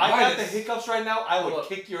if happy. I got the minus- hiccups right now, I would Hold up.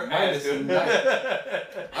 kick your Minus ass, dude. 9.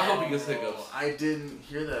 I hope he gets hiccups. Oh, I didn't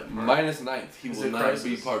hear that part. Minus 9th. He Is will it not crisis?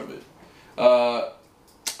 be part of it.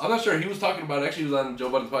 I'm not sure. He was talking about actually he was on Joe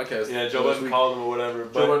Budden's podcast. Yeah, Joe last Budden week. called him or whatever. Joe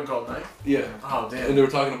But Budden called night. Yeah. Oh damn. And they were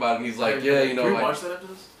talking about it and he's like, yeah, you know, Can we like, watch that after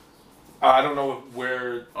this? I don't know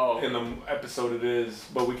where Oh, in the episode it is,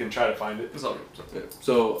 but we can try to find it. It's all good. It's okay. yeah.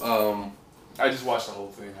 So I just watched the whole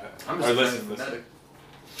thing. I'm Or just listened very to this.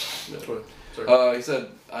 fanatic. Go ahead. Sorry. he said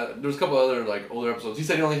there was a couple other like older episodes. He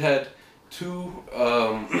said he only had 2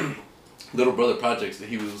 little brother projects that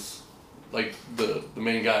he was like the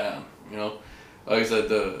main guy on. You know, he said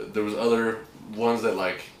there was other ones that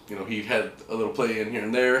like you know he had a little play in here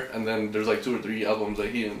and there, and then there's like 2 or 3 albums that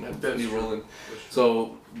he didn't have That's any true. role in. That's true.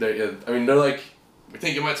 So they, yeah, I mean, they're like, we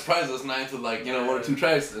think it might surprise us 9th with like you know 1 or 2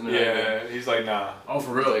 tracks, and they're Yeah, he's like, nah. Oh,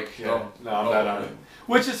 for real? like, Yeah, no, I'm Oh, not on okay. it.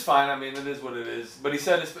 Which is fine. I mean, it is what it is. But he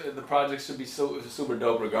said the project should be super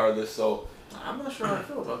dope regardless. So I'm not sure how I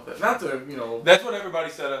feel about that. Not to, you know. that's what everybody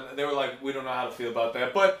said. They were like, we don't know how to feel about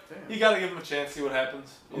that. But Damn. you got to give him a chance, see what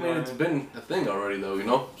happens. I You mean, know it's what I been a thing already though, you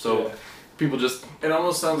know. So Yeah. people just It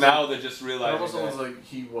almost sounds now like, they're just it realizing almost sounds that. like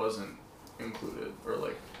he wasn't included or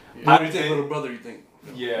like. What do you I think, think- little brother? You think?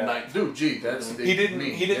 Yeah. 9th. Dude, gee, that's He didn't. Me.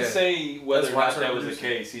 He didn't Yeah. say whether That's or why I not started that was the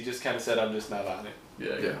producing. case. He just kind of said, "I'm just not on it." Yeah,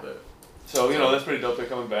 I Yeah. get that. So you know that's pretty dope. They're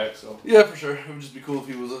coming back. So Yeah, for sure. It would just be cool if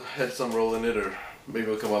he was had some role in it, or maybe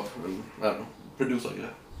he'll come up and I don't know, produce like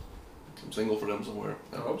some single for them somewhere.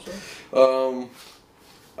 I hope so.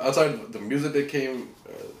 Outside of the music that came,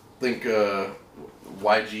 I think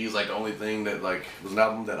YG is like the only thing that like was an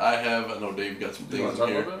album that I have. I know Dave got some You want things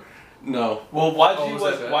to in talk here. about No, well, YG Oh, was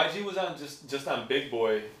was that YG was on just on Big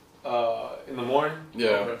Boy. in the morning.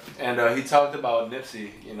 Yeah. And he talked about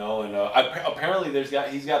Nipsey, you know, and apparently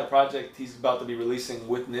he's got a project he's about to be releasing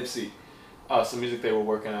with Nipsey, some music they were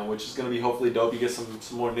working on, which is gonna be hopefully dope. You get some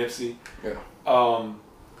more Nipsey. Yeah.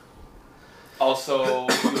 Also,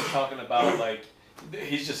 he was talking about like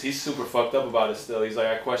he's super fucked up about it still. He's like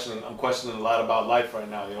I'm questioning a lot about life right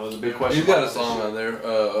now. You know, there's a big question. He's got a about this song shit. on there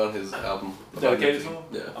on his album. Dedicated to him?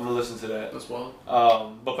 Yeah. I'm gonna listen to that. That's wild.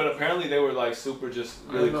 But apparently they were like super just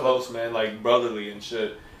really close, man, like brotherly and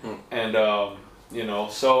shit. And you know,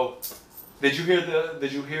 so did you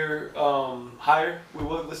hear Higher? We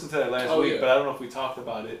listened to that last week, but I don't know if we talked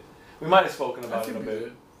about it. We might have spoken about it a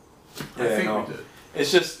bit. I think we did. It's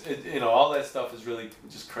just you know, all that stuff is really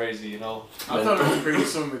just crazy, you know. I thought it was crazy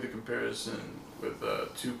someone made the comparison with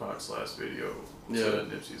Tupac's last video to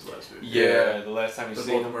Nipsey's last video. Yeah, the last time you They're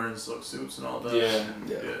seen both them. wearing silk suits and all that. Yeah.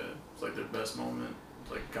 It's like their best moment.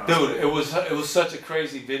 It's like Dude, it was such a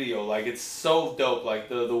crazy video. Like it's so dope. Like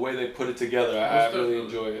the way they put it together, I really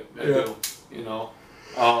enjoy it. I do. You know.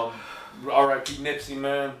 R.I.P. Nipsey,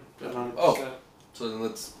 man. 100%. So then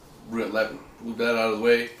let's move that out of the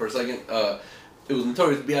way for a second. It was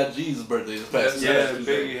Notorious B.I.G.'s birthday this past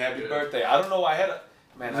Biggie, happy birthday. I don't know. I had a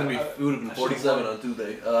man. It would have been 47 on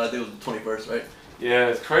Tuesday. I think it was the 21st, right? Yeah,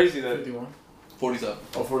 it's crazy that 51? 47.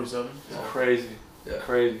 Oh, 47? it's crazy. Yeah.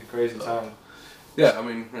 Crazy time. Yeah, I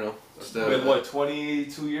mean, you know, It's been what,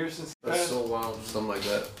 22 years since he That's passed? so wild. something like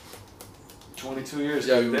that. 22 years.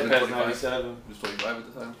 Yeah, he we were passed 25. 97. He was 25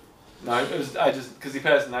 at the time. No, it was because he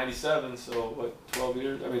passed in 97, so what, 12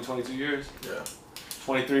 years? I mean, 22 years. Yeah.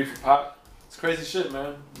 23 for Pac. It's crazy shit,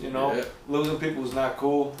 man. You know, Yeah. losing people is not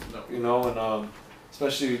cool. No. You know, and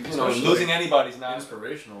especially Especially losing anybody's not.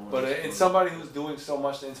 Inspirational. But it's somebody who's doing so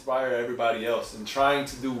much to inspire everybody else and trying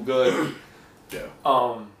to do good. Yeah.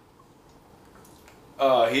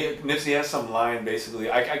 Nipsey has some line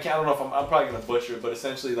basically. I don't know if I'm probably gonna butcher it, but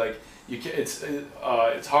essentially like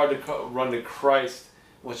it's hard to run to Christ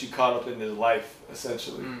once you caught up in his life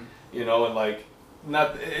essentially. You know, and like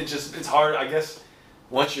it's hard, I guess.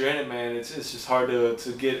 Once you're in it, man, it's just hard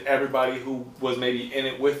to get everybody who was maybe in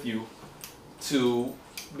it with you to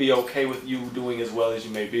be okay with you doing as well as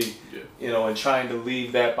you may be. Yeah. You know, and trying to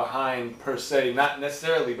leave that behind per se, not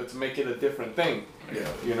necessarily, but to make it a different thing. Yeah.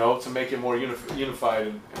 You know, to make it more unified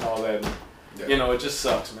and all that. And, Yeah. you know, it just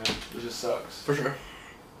sucks, man. It just sucks. For sure.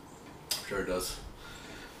 Sure it does.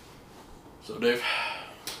 So Dave,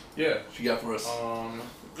 Yeah. what you got for us? I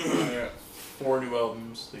got 4 new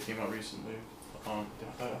albums that came out recently. I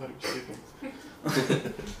thought he was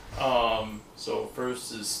sleeping. So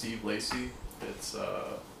first is Steve Lacy. It's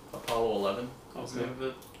Apollo 11. That's the name of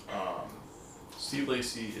it. Steve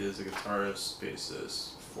Lacy is a guitarist,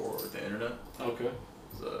 bassist for The Internet. Okay.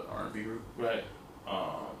 It's an R&B group. Right.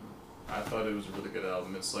 I thought it was a really good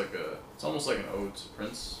album. It's almost like an ode to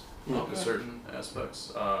Prince in certain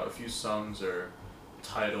aspects. A few songs are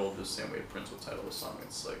titled the same way Prince would title a song.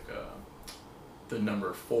 It's like the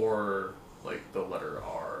number 4, like the letter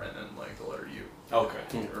R, and then like the letter U.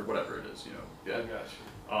 Okay. Or whatever it is, you know. I Yeah. got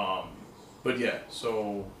you. But yeah,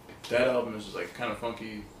 so that album is just like kind of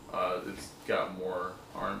funky. It's got more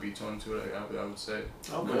R&B tone to it, I would say.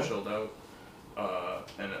 Okay. More chilled out.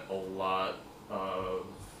 And a lot of,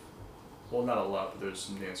 well, not a lot, but there's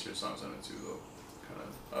some dancier songs on it too, though. Kind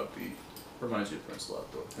of upbeat. Reminds you of Prince a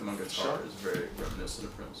lot, though. Him on guitar is very reminiscent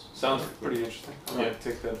of Prince. Sounds pretty interesting. I'm gonna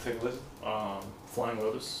take a listen. Flying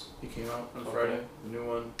Lotus, he came out on Friday, the new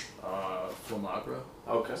one. Flamagra,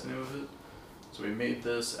 Okay. that's the name of it. So we made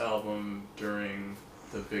this album during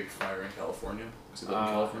the big fire in California, because he lived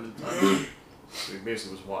in California at the time. So he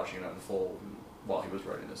basically was watching it unfold while he was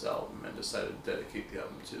writing this album and decided to dedicate the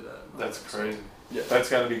album to that. That's crazy. Yeah. That's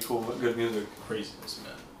gotta be cool. Good music. Craziness,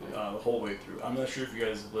 man. The whole way through. I'm not sure if you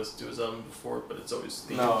guys have listened to his album before, but it's always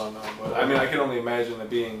themed. No, but I mean, I can only imagine it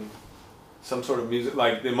being some sort of music.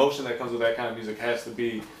 Like the emotion that comes with that kind of music has to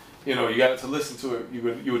be, you know, you got to listen to it.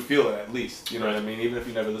 You would feel it at least. You know what I mean? Even if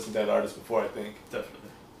you never listened to that artist before, I think.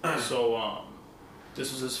 Definitely. So,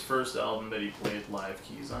 this was his first album that he played live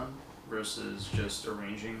keys on versus just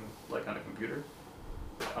arranging like on a computer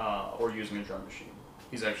or using a drum machine.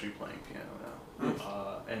 He's actually playing piano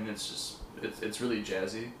now, and it's really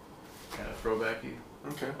jazzy, kind of throwbacky.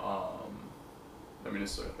 Okay. I mean,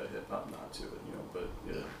 it's sort of that hip hop nod to it, you know. But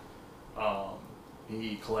yeah,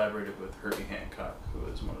 he collaborated with Herbie Hancock, who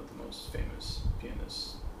is one of the most famous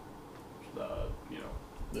pianists, you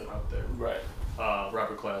know, out there. Right.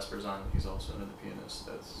 Robert Glasper's on it. He's also another pianist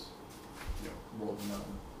that's, you know, world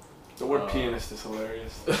renowned. The word pianist is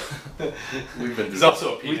hilarious. We've been He's through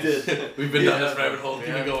also a pianist. We've been down this rabbit hole. Keep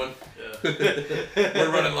it going. Yeah.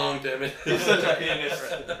 We're running long, damn it. He's such a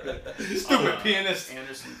pianist. Stupid pianist.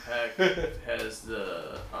 Anderson .Paak has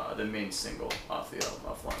the main single off the album,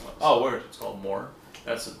 off Flying Lotus. Oh, word. It's called More.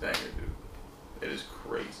 That's a banger, dude. It is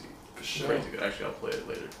crazy. For sure. Crazy good. Actually, I'll play it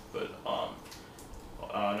later. But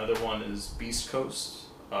another one is Beast Coast,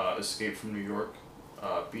 Escape from New York.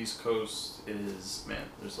 Beast Coast is, man,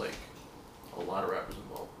 there's like a lot of rappers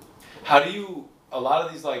involved. How do you, a lot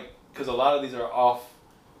of these because a lot of these are off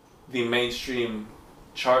the mainstream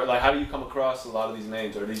chart, like how do you come across a lot of these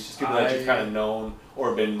names? Or are these just people that you've kind of known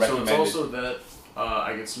or been recommended? So it's also that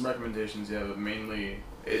I get some recommendations, yeah, but mainly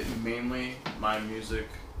my music,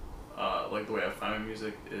 like the way I find my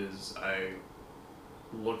music is I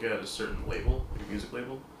look at a certain label, like a music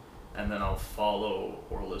label, and then I'll follow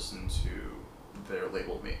or listen to their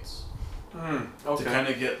label mates. Okay. To kind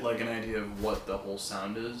of get like an idea of what the whole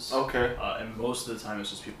sound is. Okay. And most of the time it's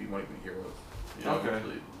just people you won't even hear of. You know, Okay.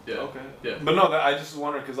 Really, yeah. Okay. Yeah. But no, I just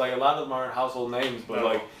wonder because like a lot of them aren't household names, but No.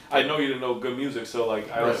 like I know you to know good music, so like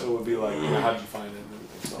I Right. also would be like, how did you find it and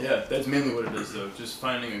everything. So. Yeah, that's mainly what it is though. Just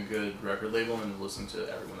finding a good record label and listening to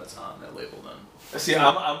everyone that's on that label then. See,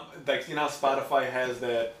 I'm like, you know how Spotify has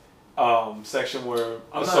that section where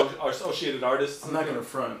associated artists. I'm not gonna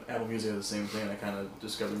front. Apple Music has the same thing. I kind of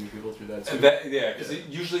discover new people through that too. And that, yeah, because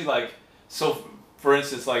usually like so. For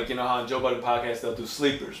instance, like you know how on Joe Budden podcast they'll do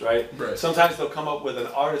sleepers, right? Right. Sometimes they'll come up with an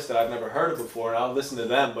artist that I've never heard of before, and I'll listen to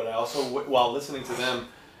them. But I also, while listening to them,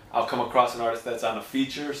 I'll come across an artist that's on a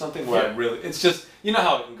feature or something where I really. It's just you know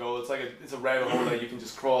how it can go. It's like it's a rabbit hole that you can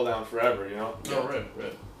just crawl down forever, you know. Oh,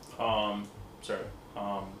 right. Sorry.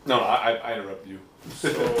 No, I interrupted you. So.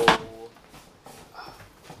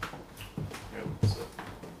 Yeah, what's up?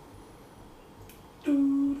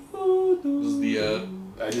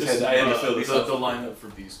 This is the I had to fill this the up. lineup for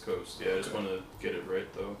Beast Coast. Yeah, I just want to get it right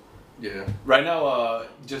though. yeah. Right now,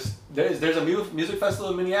 just there's a music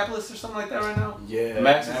festival in Minneapolis or something like that right now. Yeah,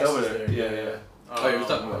 Max is over there. Yeah. Oh, you were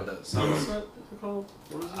talking about that. What's that called?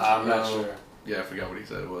 What is it? I'm not No. sure. Yeah, I forgot what he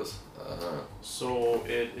said it was. So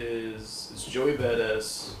it's Joey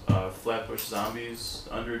Badass, Flatbush Zombies,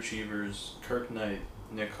 Underachievers, Kirk Knight,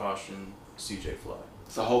 Nick Caution, CJ Fly.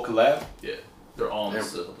 It's a whole collab. Yeah, they're all in Yeah,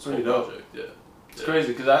 this pretty whole dope. project. Yeah. It's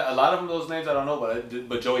crazy because a lot of them, those names I don't know,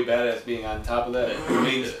 but Joey Badass being on top of that it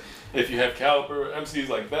means if you have caliber MCs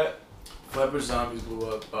like that. Flatbush Zombies blew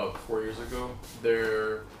up about 4 years ago.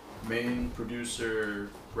 Their main producer,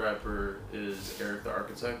 rapper is Eric the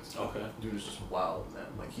Architect. Okay. Dude is just wild, man.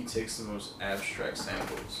 Like he takes the most abstract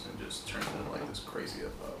samples and just turns it into like this crazy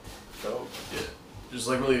hip hop. Dope. Yeah. Just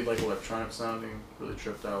like really like electronic sounding, really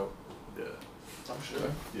tripped out. Yeah. I'm sure.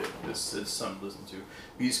 Yeah, it's something to listen to.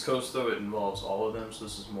 East Coast though, it involves all of them, so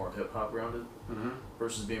this is more hip hop grounded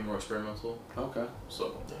versus being more experimental. Okay.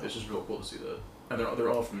 So it's just real cool to see that. And they're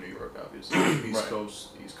all from New York, obviously. East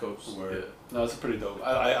Coast. Word. No, it's pretty dope.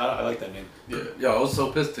 I like that name. Yeah. Yeah, I was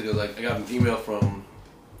so pissed because like I got an email from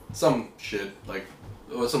some shit like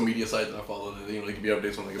some media site that I followed. And, you know, they give you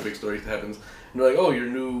updates when like a big story happens. And they're like, oh, your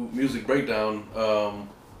new music breakdown.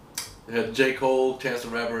 It had J. Cole, Chance the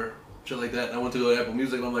Rapper, shit like that. And I went to go to Apple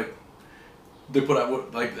Music and I'm like, they put out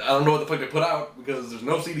what like I don't know what the fuck they put out because there's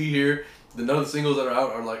no CD here. None of the singles that are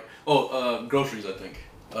out are like Groceries, I think.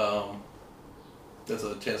 That's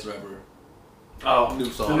a Chance the Rapper. Oh, new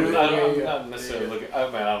song. I'm Yeah. not necessarily looking. I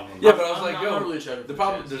don't know. Yeah, but I was like, I'm yo, not really excited the for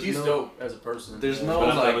problem- Chance. there's He's no- dope as a person. there's Yeah. no, But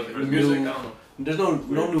I'm like, not for the new- music. I don't know. there's no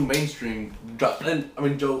new mainstream drop. And I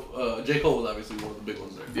mean, J. Cole was obviously one of the big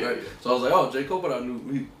ones there. Yeah, right? yeah. So I was like, oh, J. Cole, but I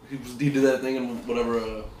knew he did that thing and whatever.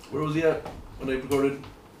 Where was he at when they recorded?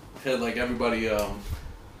 Had like everybody.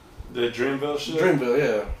 The Dreamville shit. Dreamville,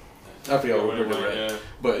 yeah. I forgot Yeah, what we were at. yeah.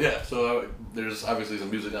 But yeah, so there's obviously some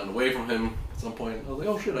music on the way from him at some point. I was like,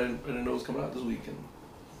 oh shit, I didn't know it was coming out this week, and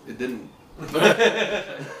it didn't.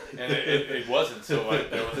 And it wasn't, so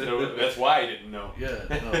that's why I didn't know. Yeah,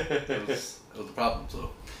 no, that was the problem. So,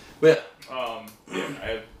 but yeah. Yeah, I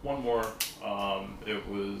have one more. It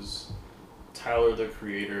was Tyler the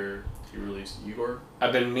Creator. He released Igor.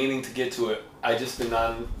 I've been meaning to get to it. I just been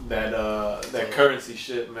on that currency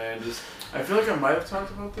shit, man. Just I feel like I might have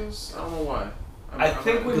talked about this. I don't know why. I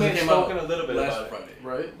think we Because may it have came spoken out a little bit last about it. Friday.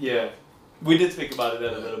 Right? Yeah, we did speak about it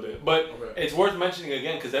then a little bit, but Okay. it's worth mentioning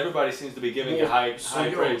again because everybody seems to be giving it high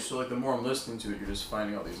praise. So like the more I'm listening to it, you're just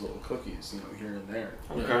finding all these little cookies, you know, here and there.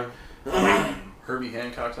 Okay. Herbie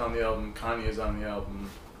Hancock's on the album. Kanye's on the album.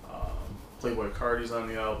 Playboy Cardi's on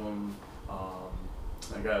the album.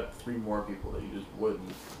 I got 3 more people that you just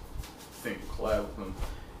wouldn't think would collab with them.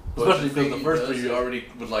 But Especially the because thing the he first does three is- already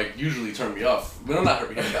would like usually turn me off. But I'm not hurt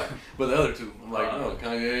me back. But the other two, I'm like, no,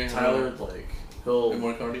 Kanye, Tyler, like he'll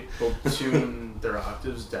more Cardi. tune their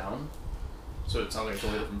octaves down, so it sounds like a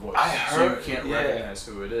totally different voice. I heard- so you can't yeah. recognize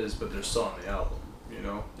who it is, but they're still on the album, you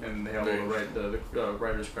know, and they have all Very the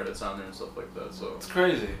writers credits on there and stuff like that. So It's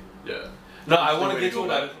crazy. yeah, No, I want way to to get go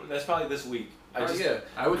to it. back. That's probably this week. I just yeah,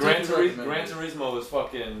 I would Gran definitely Turismo, recommend Gran it. Turismo is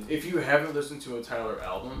fucking. If you haven't listened to a Tyler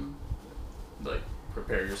album, like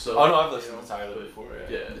prepare yourself. Oh no, I've listened you to know, Tyler but- before.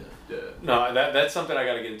 Yeah, yeah. No, that's something I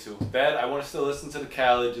gotta get into. That I want to still listen to the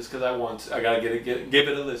Khaled just because I want to. I gotta give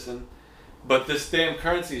it a listen. But this damn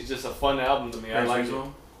Currency is just a fun album to me. I like it.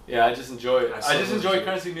 Yeah, I just enjoy it. I I still just listen enjoy to it.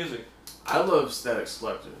 Currency music. I love Static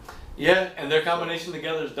Selector. Yeah, and their combination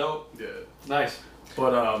together is dope. Yeah. Nice.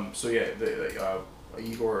 But so yeah,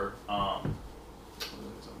 Igor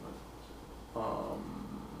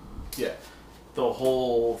yeah, the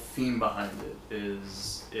whole theme behind it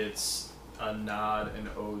is it's a nod and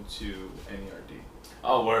ode to NERD,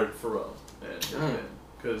 Oh, word. Pharrell, and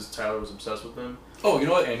because Tyler was obsessed with them. Oh, you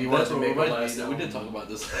know what? And he wanted That's to what make a reminds last me that we did talk album. about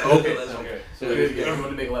this. Okay, Last album. Okay. So he wanted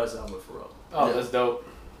to make a last album with Pharrell. Oh, Yeah. that's dope.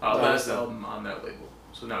 Last album on that label.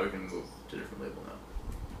 So now we can move to a different label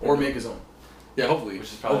now, or make his own. Yeah, hopefully.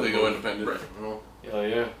 Which is probably Hopefully go cool. independent. Right. You know? Hell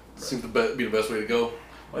yeah. Seems to be the best way to go.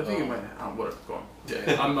 Well, I think it might. Whatever. Go on.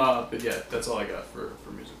 Yeah. I'm. But yeah, that's all I got for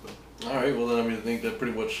music though. All right. Well, then I think that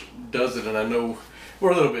pretty much does it. And I know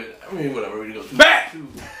we're a little bit. I mean, whatever. We can go Back!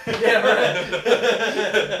 Yeah.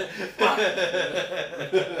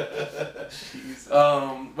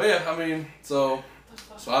 But yeah, I mean, so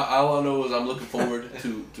all I know is I'm looking forward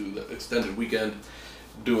to the extended weekend,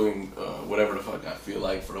 doing whatever the fuck I feel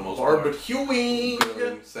like for the most part. Barbecuing.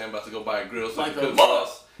 Grilling. Sam about to go buy a grill so Like he a can cook mother. for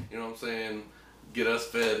us. You know what I'm saying? Get us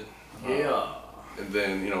fed. Yeah. And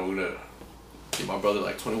then, you know, we're gonna give my brother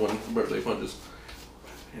like 21 birthday punches.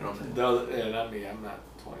 You know what I'm saying? No, yeah, not me. I'm not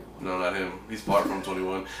 21. No, not him. He's far from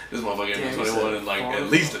 21. This motherfucker ain't Damn, been he 21 said in like far at from.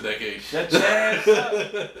 least a decade. Shut your ass up.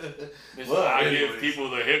 Well, I anyways. give people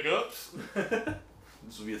the hiccups.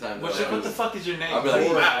 This will be a time What that the fuck is your name? I'll be like,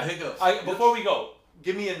 ah, hiccups. Before we go,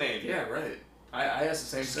 give me a name. Yeah. Right. I asked the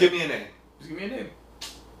same Just thing. give me a name. Just give me a name.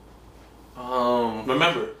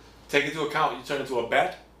 Remember, take into account you turn into a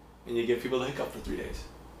bat and you give people the hiccup for 3 days.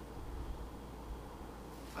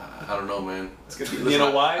 I don't know, man. It's gonna be, You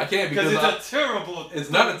know why? I can't because it's a terrible. it's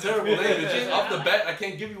not a terrible name. It's just off the bat, I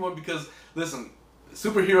can't give you one because listen,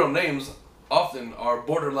 superhero names often are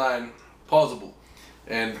borderline plausible,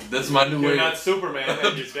 and that's my new You're way. not Superman,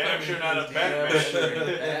 and you're damn sure not a Batman.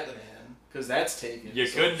 Batman. Because that's taken. You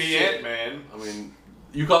so could be shit. Ant-Man. I mean,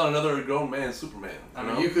 you call another grown man Superman. I You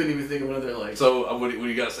mean, know? you couldn't even think of another like. So what do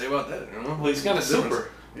you gotta say about that? You know? Well, he's kind of super.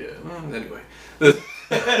 Yeah. Anyway, Is it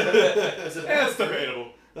That's bad? debatable.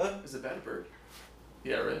 Is it bad a bird?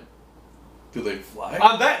 Yeah. Right. do they fly?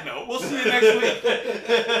 On that note, we'll see you next week.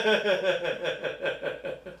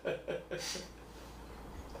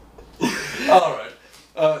 All right.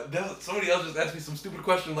 Somebody else just asked me some stupid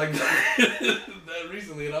question like that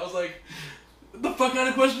recently, and I was like, "What the fuck kind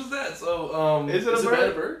of question is that?" So, Is it Is a it bad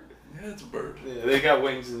a bird? bird? yeah, it's a bird. Yeah, they got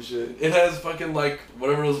wings and shit. It has fucking like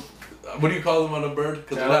whatever those. What do you call them on a bird?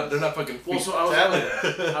 Because they're not fucking feet. Well, so I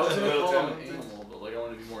was gonna Little call him an talent. animal, but like I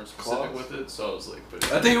want to be more specific Claws. with it, so I was like, but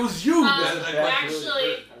I think it was you. Actually, I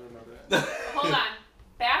remember that. hold on.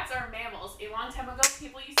 Bats are mammals. A long time ago,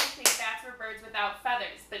 people used to think bats were birds without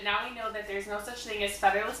feathers, but now we know that there's no such thing as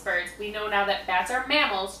featherless birds. We know now that bats are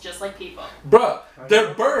mammals, just like people. Bruh,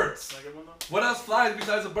 they're birds. Can I get one though? What else flies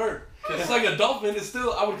besides a bird? It's like a dolphin. It's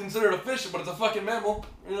still, I would consider it a fish, but it's a fucking mammal.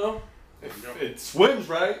 You know? It swims,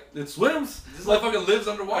 right? It swims. This motherfucker lives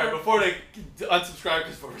underwater. Alright, before they unsubscribe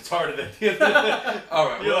because we're retarded at the end. All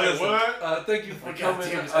right. You're well, like, listen, what? thank you for Oh, God coming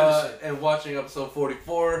damn it, I just- and watching episode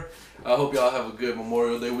 44. I hope y'all have a good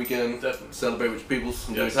Memorial Day weekend. Definitely. Celebrate with your peoples.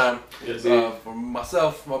 Enjoy Yes. time. Yes. For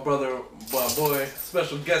myself, my brother, my boy,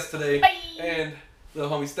 special guest today, Bye. and the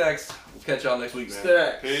homie Stacks. We'll catch y'all next week, man.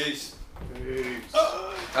 Stack. Peace. Peace.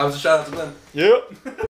 I was a shout out to Glenn. Yep.